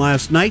filing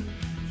last night.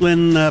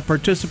 Flynn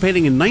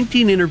participating in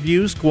 19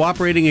 interviews,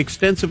 cooperating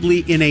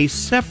extensively in a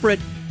separate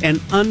and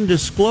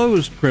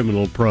undisclosed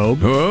criminal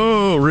probe.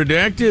 Oh,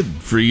 redacted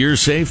for your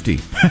safety.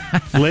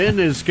 Flynn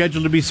is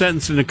scheduled to be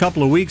sentenced in a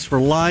couple of weeks for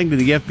lying to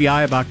the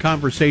FBI about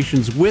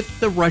conversations with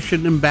the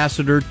Russian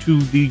ambassador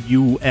to the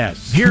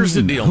U.S. Here's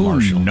the deal,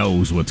 Marshall. Who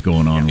knows what's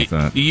going on with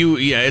that?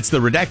 It's the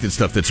redacted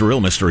stuff that's a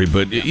real mystery,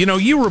 but,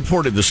 you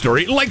reported the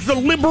story like the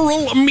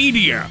liberal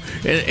media,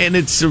 and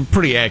it's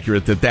pretty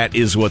accurate that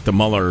is what the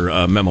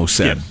Mueller memo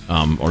said,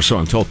 or so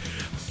I'm told.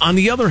 On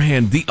the other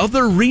hand, the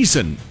other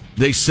reason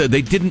they said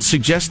they didn't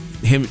suggest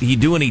he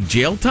do any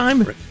jail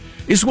time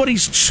is what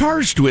he's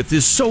charged with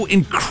is so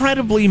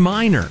incredibly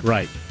minor.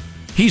 Right.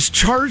 He's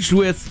charged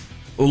with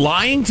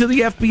lying to the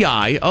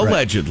FBI,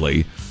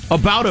 allegedly,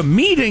 about a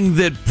meeting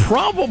that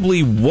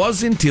probably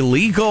wasn't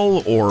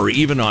illegal or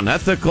even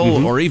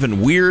unethical or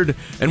even weird.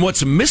 And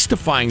what's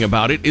mystifying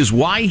about it is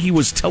why he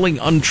was telling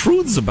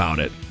untruths about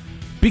it.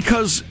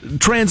 Because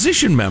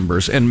transition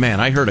members, and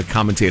man, I heard a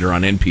commentator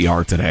on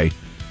NPR today.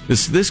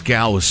 This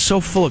gal was so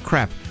full of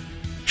crap.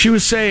 She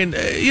was saying,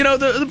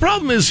 the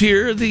problem is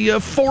here, the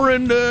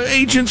Foreign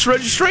Agents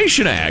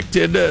Registration Act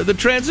and the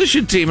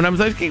transition team. And I'm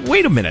thinking,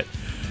 wait a minute.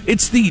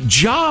 It's the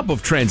job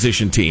of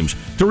transition teams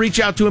to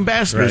reach out to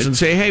ambassadors and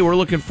say, hey, we're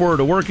looking forward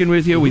to working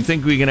with you. We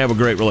think we can have a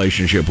great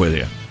relationship with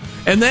you.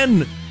 And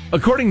then,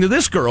 according to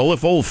this girl,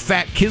 if old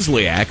Fat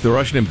Kislyak, the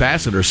Russian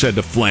ambassador, said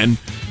to Flynn,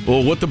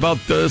 well, what about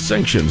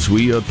sanctions?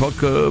 We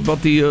talk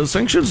about the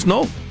sanctions?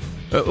 No.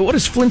 What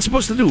is Flynn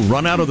supposed to do?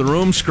 Run out of the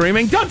room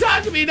screaming, don't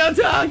talk to me, don't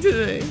talk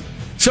to me.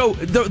 So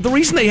the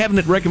reason they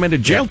haven't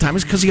recommended jail time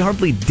is because he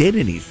hardly did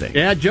anything.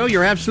 Yeah, Joe,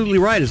 you're absolutely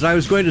right. As I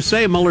was going to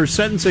say, Mueller's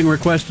sentencing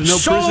request to no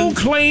prison. So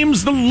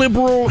claims the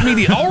liberal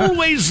media.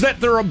 Always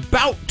that they're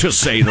about to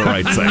say the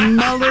right thing.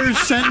 Mueller's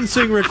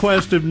sentencing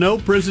request of no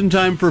prison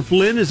time for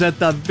Flynn is at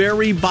the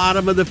very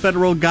bottom of the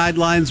federal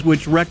guidelines,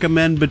 which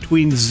recommend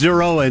between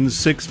 0 and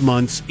 6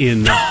 months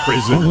in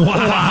prison.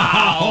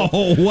 Wow.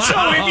 So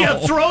if you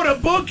throw the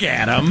book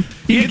at him,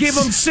 you give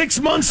him 6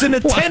 months in a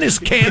tennis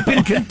camp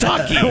in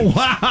Kentucky.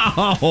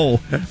 Wow.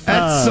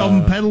 That's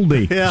some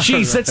penalty. Yeah.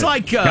 Jeez, it's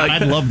like... God,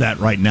 I'd love that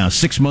right now.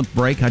 6-month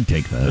break, I'd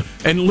take that.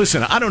 And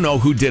listen, I don't know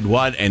who did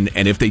what, and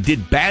if they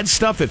did bad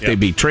stuff, if they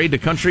betrayed the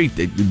country,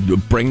 they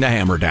bring the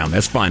hammer down.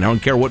 That's fine. I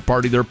don't care what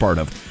party they're part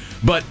of.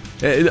 But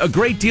a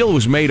great deal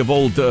was made of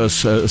old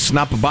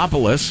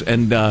Snapopoulos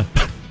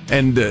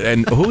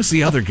and who's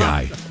the other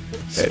guy?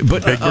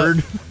 But Big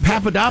Bird?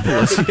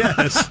 Papadopoulos.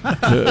 Yes.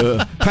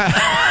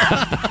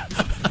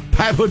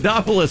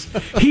 Papadopoulos,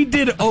 he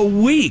did a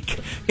week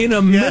in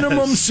a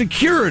minimum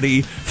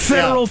security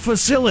federal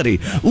facility,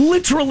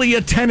 literally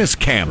a tennis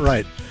camp.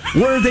 Right.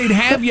 Where they'd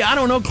have you, I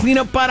don't know, clean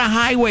up by the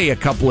highway a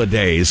couple of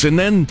days, and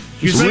then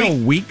you see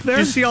a week there.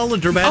 Did you see all the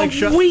dramatic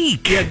shots? A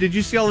week. Yeah. Did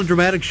you see all the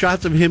dramatic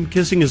shots of him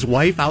kissing his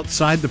wife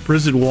outside the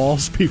prison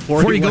walls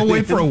before you go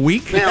away for a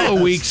week? Yeah, a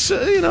week's.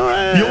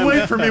 You'll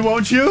wait for me,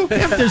 won't you?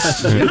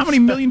 How many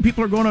million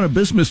people are going on a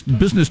business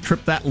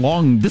trip that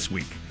long this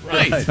week?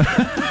 Right.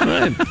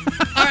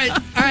 All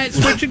right,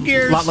 switching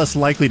gears. A lot less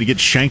likely to get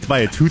shanked by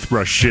a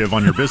toothbrush shiv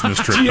on your business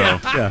trip, though.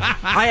 Yeah.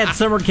 I had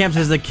summer camps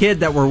as a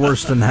kid that were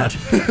worse than that.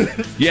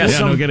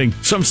 No kidding.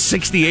 Some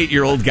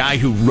 68-year-old guy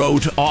who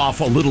wrote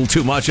off a little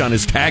too much on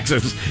his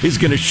taxes is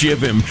going to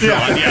shiv him,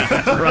 Sean.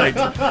 Yeah, right.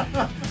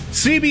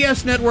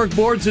 CBS Network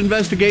Board's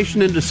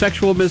investigation into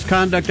sexual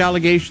misconduct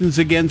allegations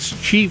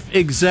against Chief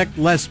Exec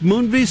Les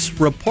Moonves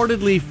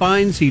reportedly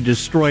finds he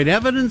destroyed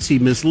evidence, he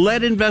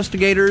misled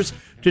investigators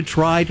to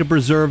try to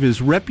preserve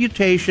his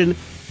reputation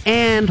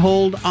and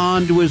hold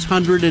on to his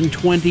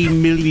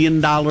 $120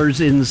 million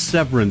in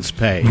severance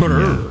pay.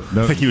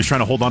 I think he was trying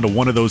to hold on to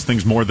one of those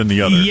things more than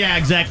the other. Yeah,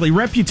 exactly.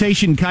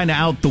 Reputation kind of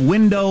out the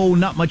window.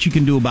 Not much you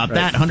can do about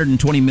that.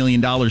 $120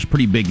 million,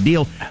 pretty big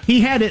deal.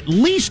 He had at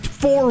least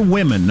 4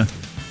 women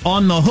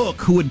on the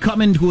hook who would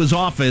come into his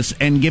office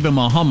and give him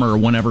a Hummer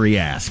whenever he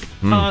asked.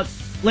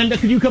 Linda,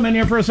 could you come in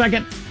here for a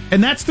second?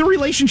 And that's the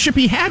relationship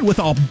he had with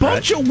a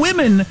bunch of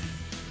women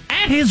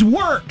at his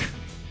work.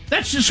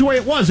 That's just the way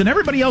it was. And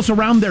everybody else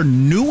around there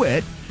knew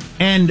it.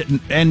 And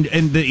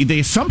the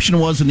assumption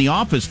was in the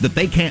office that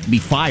they can't be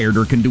fired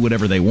or can do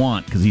whatever they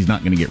want because he's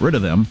not going to get rid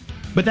of them.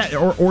 But that,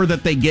 or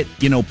that they get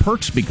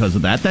perks because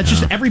of that. That's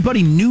just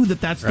everybody knew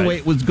that's the way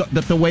it was.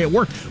 The way it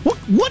worked.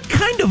 What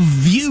kind of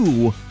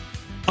view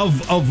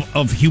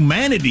of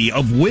humanity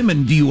of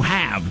women do you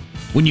have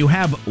when you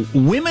have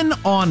women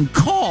on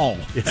call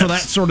for that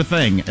sort of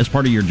thing as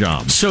part of your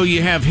job? So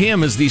you have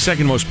him as the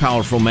second most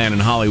powerful man in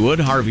Hollywood,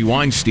 Harvey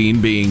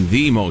Weinstein being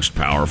the most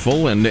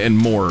powerful, and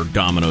more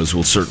dominoes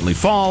will certainly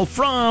fall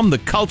from the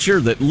culture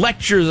that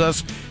lectures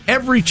us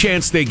every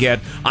chance they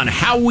get on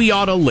how we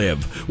ought to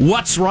live,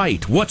 what's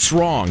right, what's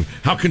wrong,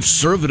 how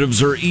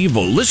conservatives are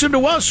evil. Listen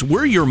to us.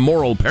 We're your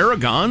moral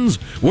paragons.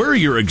 We're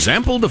your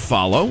example to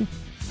follow.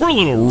 We're a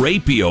little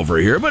rapey over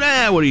here, but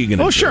what are you going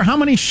to do? Oh, sure. How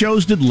many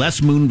shows did Les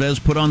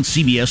Moonves put on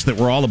CBS that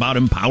were all about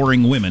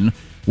empowering women,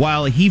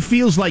 while he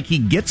feels like he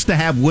gets to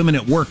have women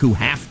at work who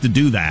have to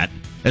do that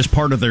as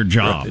part of their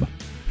job? Right.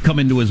 Come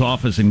into his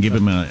office and give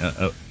him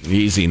a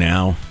easy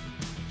now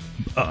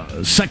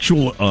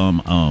sexual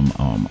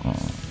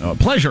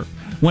pleasure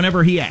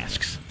whenever he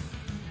asks.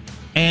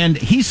 And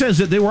he says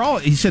that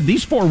he said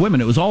these 4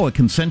 women, it was all a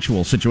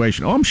consensual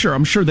situation. Oh, I'm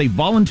sure they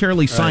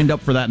voluntarily signed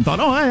up for that and thought,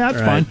 oh, hey, that's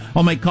fine.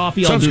 I'll make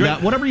coffee, I'll do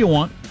that, whatever you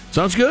want.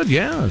 Sounds good,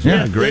 yeah.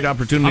 Great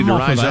opportunity to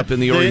rise up in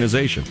the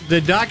organization.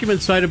 The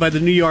document cited by the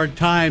New York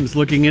Times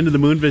looking into the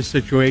Moonves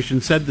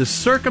situation said the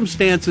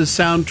circumstances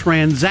sound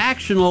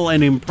transactional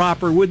and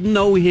improper with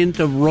no hint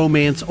of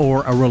romance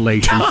or a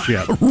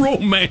relationship.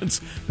 Romance.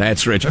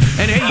 That's rich. And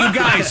hey, you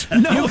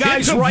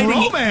guys, writing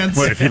romance.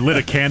 What, if he lit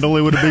a candle,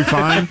 it would be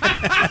fine?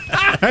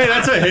 Hey,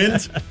 that's a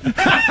hint.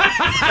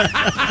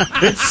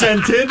 It's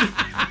scented.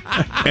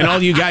 And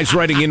all you guys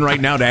writing in right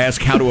now to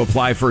ask how to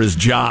apply for his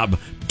job,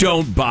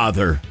 don't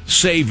bother.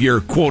 Save your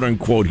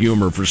quote-unquote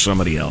humor for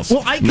somebody else.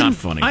 Well, not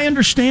funny. I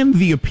understand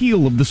the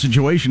appeal of the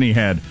situation he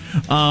had.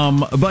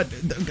 But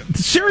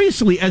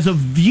seriously, as a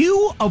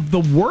view of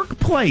the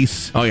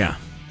workplace... Oh, yeah.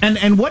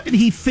 And what did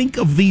he think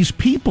of these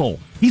people?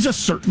 He's a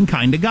certain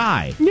kind of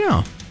guy.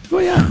 Yeah. Oh,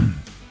 yeah.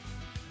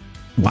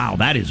 Wow,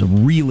 that is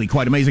really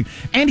quite amazing.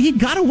 And he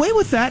got away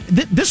with that.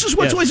 This is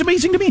what's always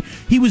amazing to me.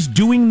 He was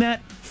doing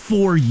that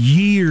for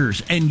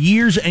years and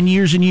years and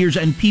years and years,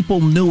 and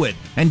people knew it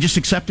and just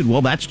accepted,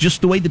 well, that's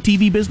just the way the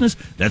TV business,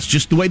 that's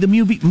just the way the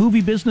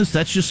movie business,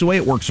 that's just the way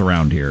it works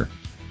around here.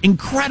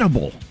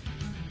 Incredible.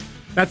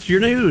 That's your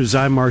news.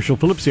 I'm Marshall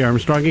Phillips, the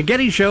Armstrong and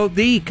Getty Show,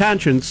 the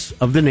conscience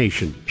of the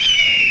nation.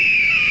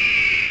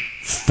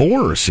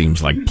 4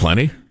 seems like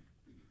plenty.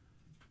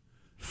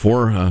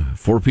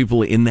 4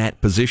 people in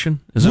that position,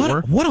 as it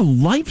were. What a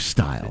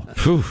lifestyle.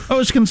 Oh,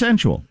 it's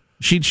consensual.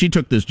 She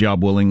took this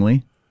job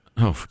willingly.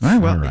 Oh, all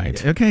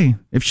right. Okay.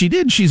 If she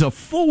did, she's a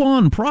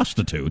full-on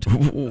prostitute.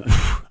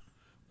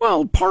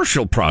 Well,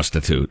 partial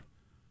prostitute.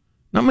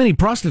 Not many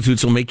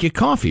prostitutes will make you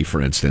coffee,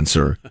 for instance,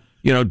 or,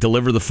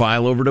 deliver the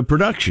file over to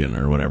production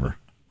or whatever.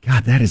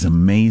 God, that is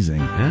amazing.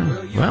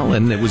 Yeah. Well,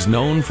 and it was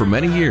known for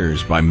many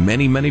years by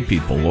many, many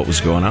people what was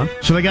going on.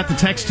 So they got the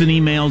texts and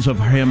emails of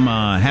him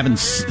having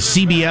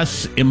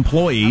CBS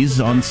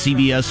employees on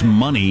CBS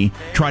money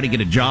try to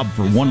get a job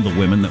for one of the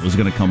women that was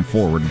going to come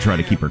forward and try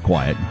to keep her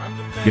quiet.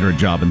 Get her a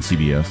job in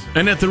CBS.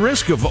 And at the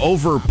risk of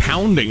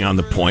over-pounding on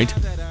the point,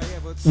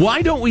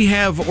 why don't we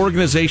have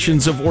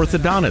organizations of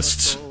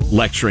orthodontists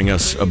lecturing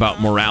us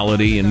about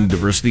morality and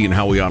diversity and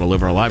how we ought to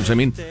live our lives? I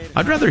mean,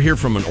 I'd rather hear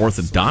from an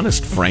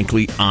orthodontist,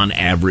 frankly, on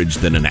average,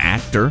 than an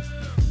actor.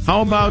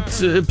 How about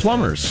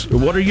plumbers?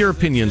 What are your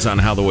opinions on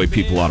how the way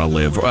people ought to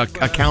live?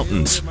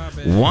 Accountants.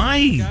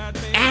 Why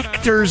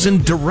actors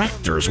and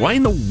directors? Why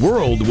in the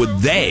world would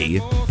they...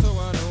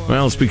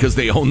 Well, it's because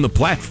they own the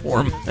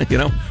platform.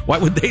 Why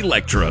would they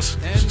lecture us?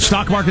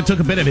 Stock market took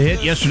a bit of a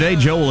hit yesterday.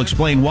 Joe will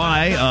explain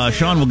why.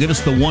 Sean will give us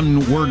the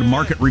one-word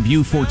market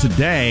review for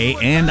today.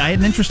 And I had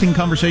an interesting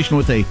conversation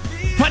with a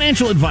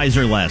financial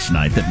advisor last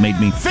night that made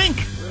me think.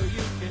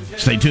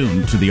 Stay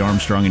tuned to the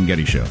Armstrong and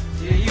Getty Show.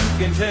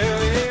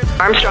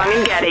 Armstrong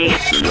and Getty.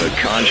 The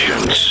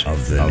conscience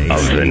of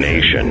the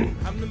nation.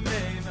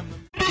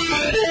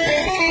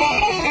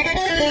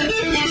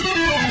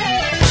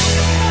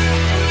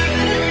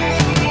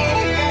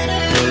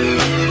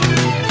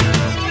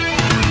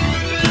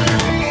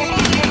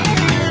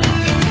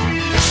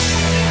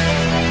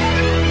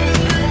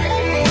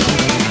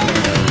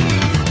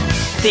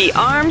 The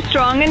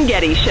Armstrong and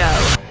Getty Show.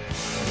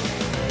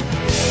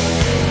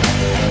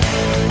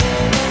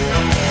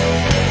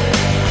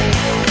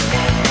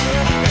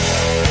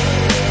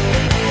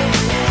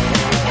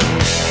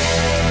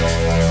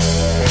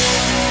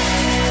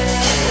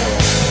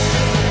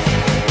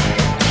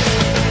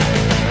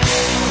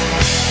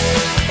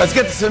 Let's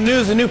get to some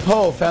news. A new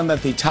poll found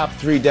that the top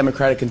 3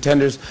 Democratic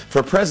contenders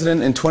for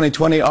president in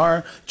 2020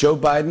 are Joe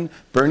Biden,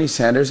 Bernie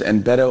Sanders,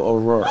 and Beto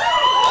O'Rourke.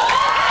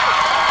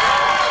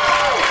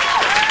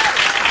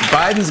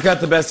 Biden's got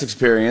the best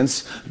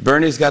experience,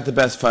 Bernie's got the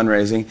best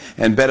fundraising,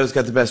 and Beto's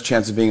got the best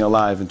chance of being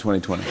alive in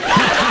 2020.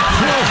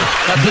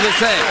 That's what they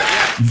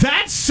say.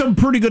 That's some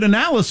pretty good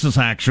analysis,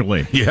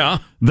 actually. Yeah.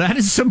 That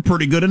is some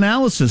pretty good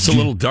analysis. It's a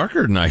little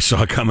darker than I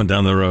saw coming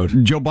down the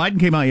road. Joe Biden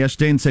came out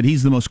yesterday and said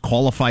he's the most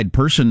qualified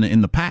person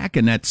in the pack,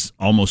 and that's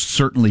almost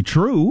certainly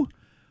true.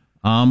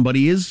 But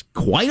he is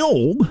quite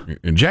old.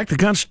 And Jack, the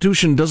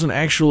Constitution doesn't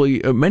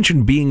actually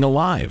mention being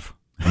alive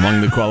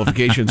among the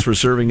qualifications for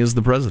serving as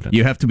the president.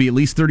 You have to be at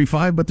least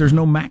 35, but there's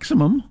no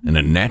maximum. And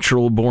a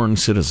natural-born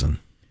citizen.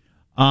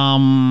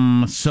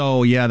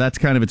 So yeah, that's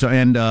kind of it.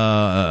 And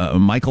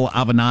Michael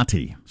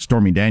Avenatti,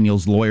 Stormy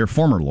Daniels' lawyer,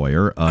 former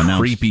lawyer,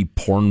 creepy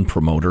porn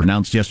promoter,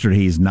 announced yesterday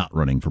he's not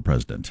running for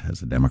president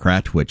as a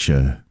Democrat, which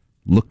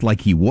looked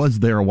like he was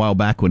there a while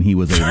back when he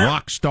was a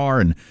rock star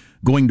and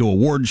going to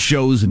award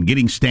shows and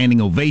getting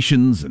standing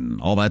ovations and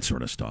all that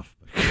sort of stuff.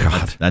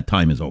 God, that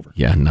time is over.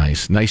 Yeah,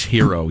 nice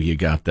hero you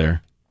got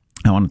there.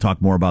 I want to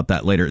talk more about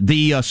that later.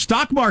 The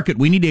stock market,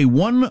 we need a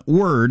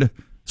one-word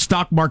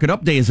stock market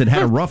update, as it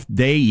had a rough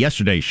day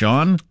yesterday,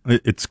 Sean.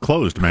 It's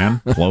closed,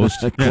 man. Closed?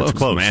 It's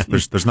closed. Man.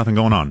 There's nothing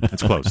going on.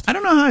 It's closed. I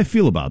don't know how I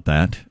feel about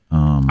that.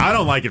 I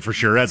don't like it for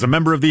sure. As a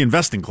member of the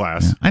investing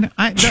class.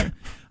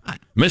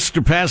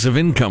 Mr. Passive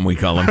Income, we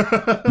call him.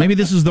 Maybe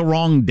this is the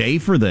wrong day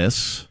for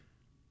this,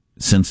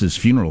 since his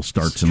funeral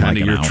starts in like an hour.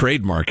 Kind of your hour.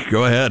 trademark.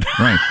 Go ahead.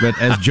 Right.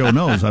 But as Joe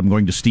knows, I'm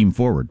going to steam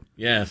forward.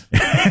 Yes.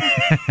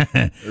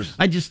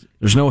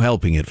 There's no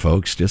helping it,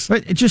 folks. Just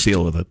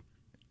deal with it.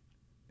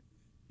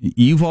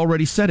 You've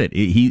already said it.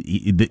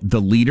 The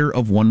leader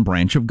of one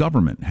branch of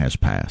government has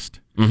passed.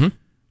 Mm-hmm.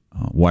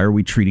 Why are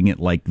we treating it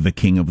like the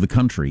king of the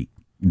country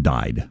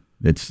died?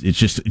 It's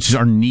just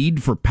our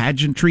need for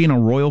pageantry in a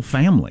royal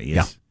family.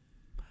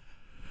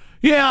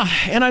 Yeah,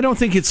 and I don't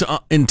think it's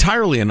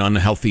entirely an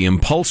unhealthy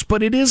impulse,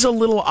 but it is a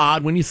little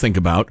odd when you think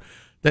about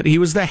that he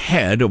was the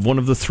head of one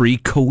of the three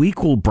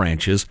co-equal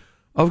branches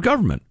of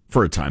government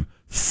for a time.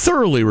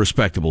 Thoroughly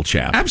respectable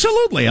chap.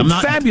 Absolutely.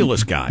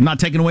 Fabulous guy. I'm not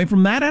taking away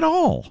from that at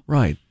all.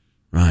 Right.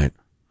 I,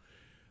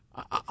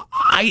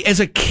 as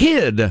a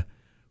kid,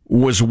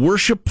 was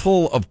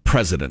worshipful of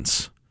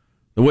presidents.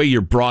 The way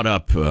you're brought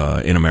up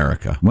in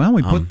America. Well,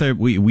 we put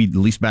we at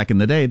least back in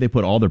the day, they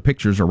put all their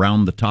pictures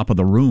around the top of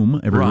the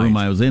room, every room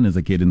I was in as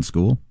a kid in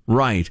school.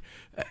 Right.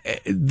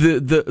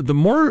 The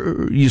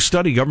more you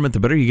study government,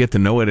 the better you get to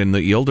know it, and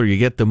the older you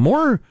get, the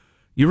more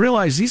you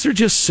realize these are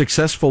just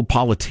successful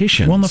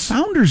politicians. Well, and the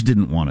founders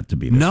didn't want it to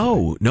be this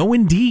way. No,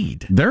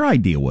 indeed. Their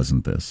idea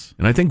wasn't this.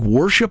 And I think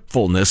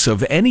worshipfulness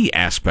of any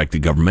aspect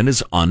of government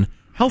is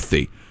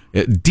unhealthy.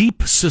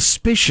 Deep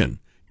suspicion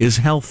is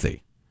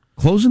healthy.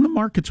 Closing the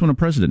markets when a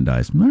president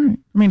dies. All right.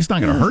 I mean, it's not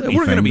going to hurt anything.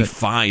 We're going to be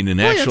fine,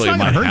 and actually it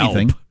might help.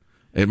 Anything.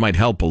 It might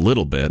help a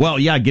little bit. Well,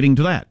 yeah, getting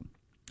to that.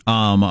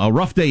 A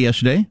rough day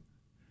yesterday.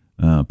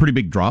 Pretty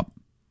big drop.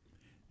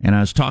 And I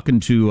was talking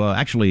to,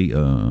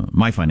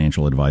 my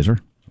financial advisor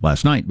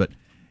last night, but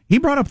he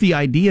brought up the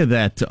idea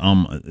that,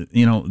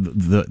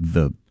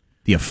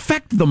 the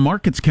effect the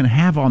markets can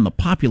have on the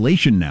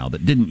population now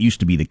that didn't used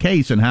to be the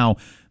case, and how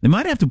they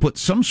might have to put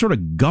some sort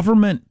of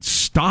government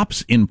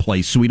stops in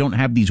place so we don't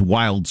have these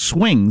wild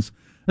swings,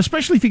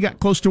 especially if you got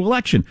close to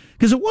election.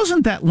 Because it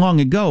wasn't that long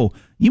ago,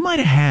 you might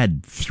have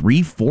had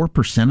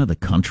 3-4% of the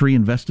country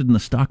invested in the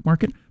stock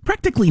market.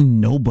 Practically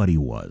nobody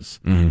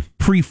was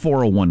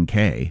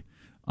pre-401k.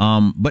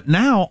 But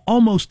now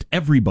almost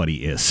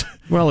everybody is.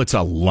 Well, it's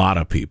a lot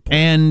of people.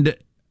 And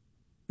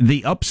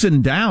the ups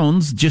and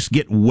downs just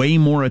get way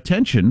more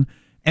attention.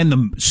 And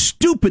the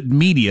stupid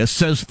media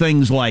says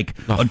things like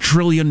 $1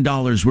 trillion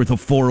worth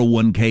of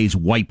 401ks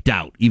wiped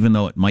out, even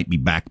though it might be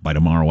back by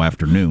tomorrow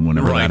afternoon,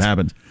 whenever that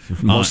happens.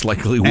 Most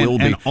likely will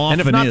be.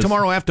 And if not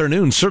tomorrow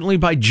afternoon, certainly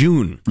by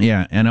June.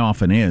 Yeah, and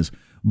often is.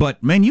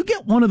 But, man, you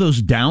get one of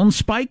those down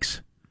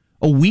spikes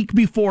a week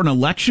before an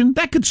election,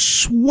 that could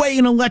sway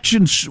an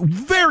election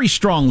very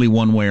strongly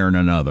one way or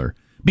another,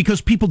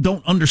 because people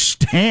don't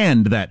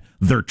understand that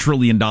their $1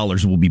 trillion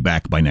will be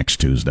back by next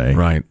Tuesday.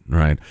 Right.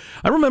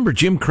 I remember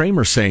Jim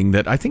Cramer saying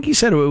that, I think he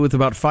said with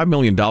about $5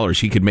 million,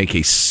 he could make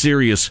a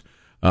serious,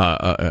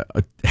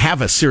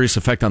 have a serious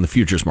effect on the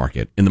futures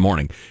market in the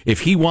morning. If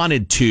he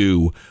wanted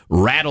to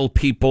rattle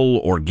people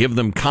or give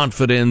them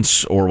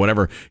confidence or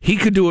whatever, he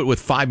could do it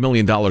with $5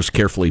 million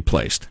carefully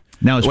placed.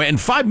 Now, and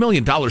 $5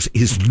 million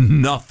is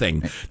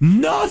nothing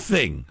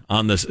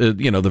on this,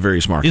 the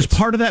various markets. Is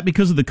part of that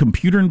because of the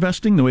computer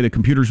investing, the way the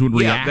computers would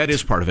react? Yeah, that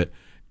is part of it.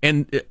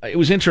 And it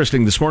was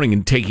interesting this morning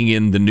in taking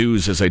in the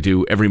news as I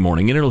do every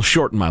morning, and it'll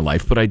shorten my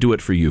life, but I do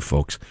it for you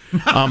folks.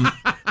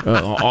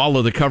 All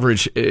of the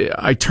coverage.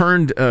 I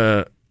turned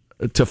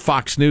to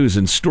Fox News,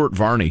 and Stuart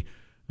Varney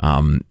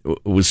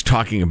was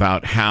talking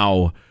about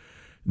how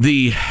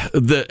the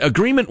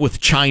agreement with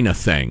China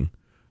thing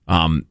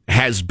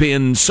has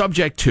been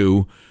subject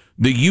to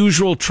the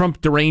usual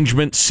Trump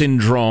derangement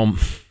syndrome.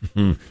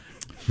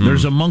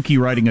 There's a monkey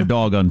riding a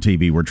dog on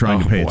TV. We're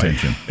trying to pay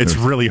attention. It's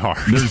really hard.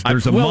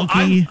 There's a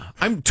monkey.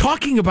 I'm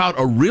talking about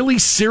a really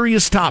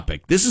serious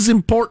topic. This is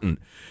important.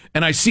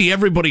 And I see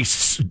everybody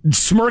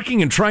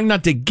smirking and trying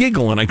not to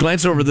giggle. And I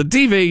glance over the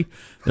TV.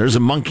 There's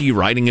a monkey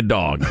riding a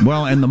dog.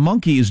 Well, and the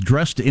monkey is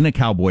dressed in a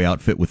cowboy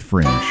outfit with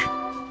fringe.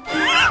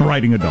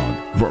 riding a dog.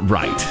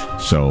 Right.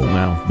 So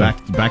well,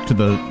 back to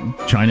the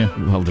China.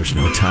 Well, there's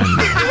no time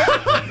now.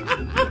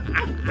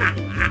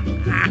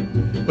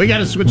 We got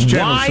to switch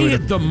channels. Why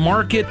the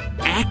market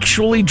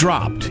actually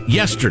dropped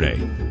yesterday,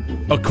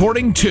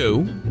 according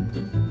to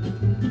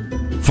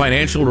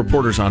financial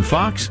reporters on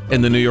Fox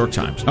and the New York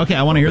Times. Okay,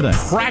 I want to hear that.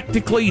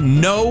 Practically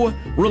no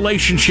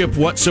relationship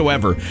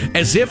whatsoever.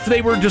 As if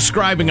they were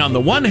describing, on the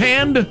one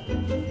hand,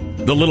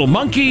 the little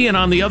monkey, and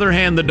on the other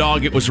hand, the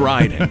dog it was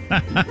riding.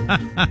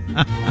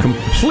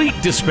 Complete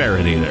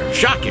disparity there.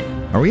 Shocking.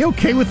 Are we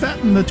okay with that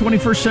in the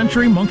 21st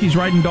century? Monkeys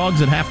riding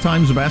dogs at half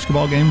times of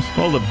basketball games?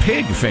 Well, the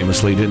pig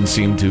famously didn't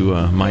seem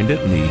to mind it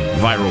in the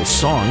viral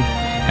song.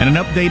 And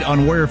an update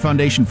on Warrior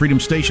Foundation Freedom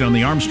Station on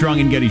the Armstrong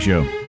and Getty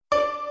Show.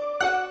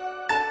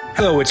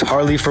 Hello, it's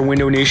Harley for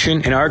Window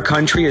Nation, and our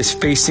country is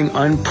facing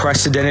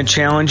unprecedented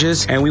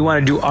challenges, and we want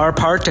to do our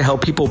part to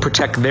help people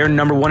protect their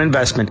number one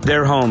investment,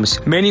 their homes.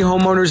 Many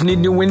homeowners need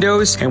new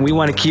windows, and we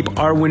want to keep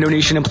our Window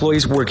Nation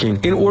employees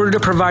working. In order to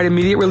provide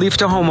immediate relief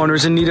to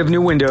homeowners in need of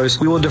new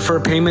windows, we will defer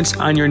payments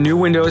on your new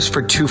windows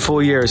for 2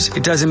 full years.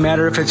 It doesn't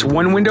matter if it's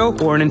one window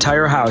or an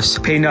entire house.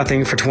 Pay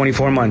nothing for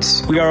 24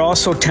 months. We are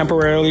also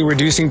temporarily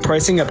reducing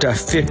pricing up to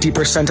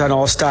 50% on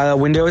all style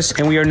windows,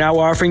 and we are now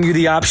offering you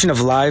the option of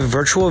live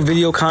virtual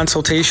video consultation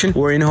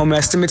or in-home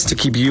estimates to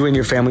keep you and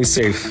your family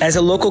safe. As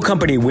a local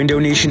company, Window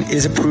Nation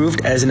is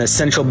approved as an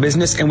essential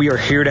business, and we are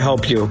here to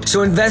help you.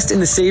 So invest in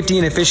the safety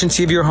and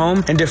efficiency of your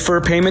home and defer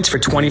payments for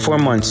 24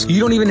 months. You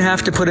don't even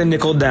have to put a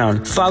nickel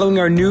down. Following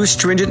our new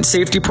stringent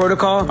safety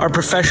protocol, our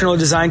professional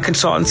design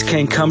consultants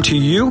can come to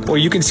you, or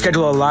you can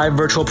schedule a live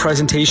virtual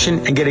presentation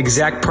and get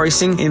exact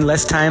pricing in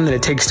less time than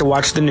it takes to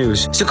watch the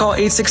news. So call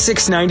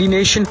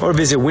 866-90-NATION or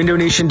visit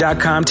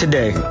windownation.com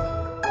today.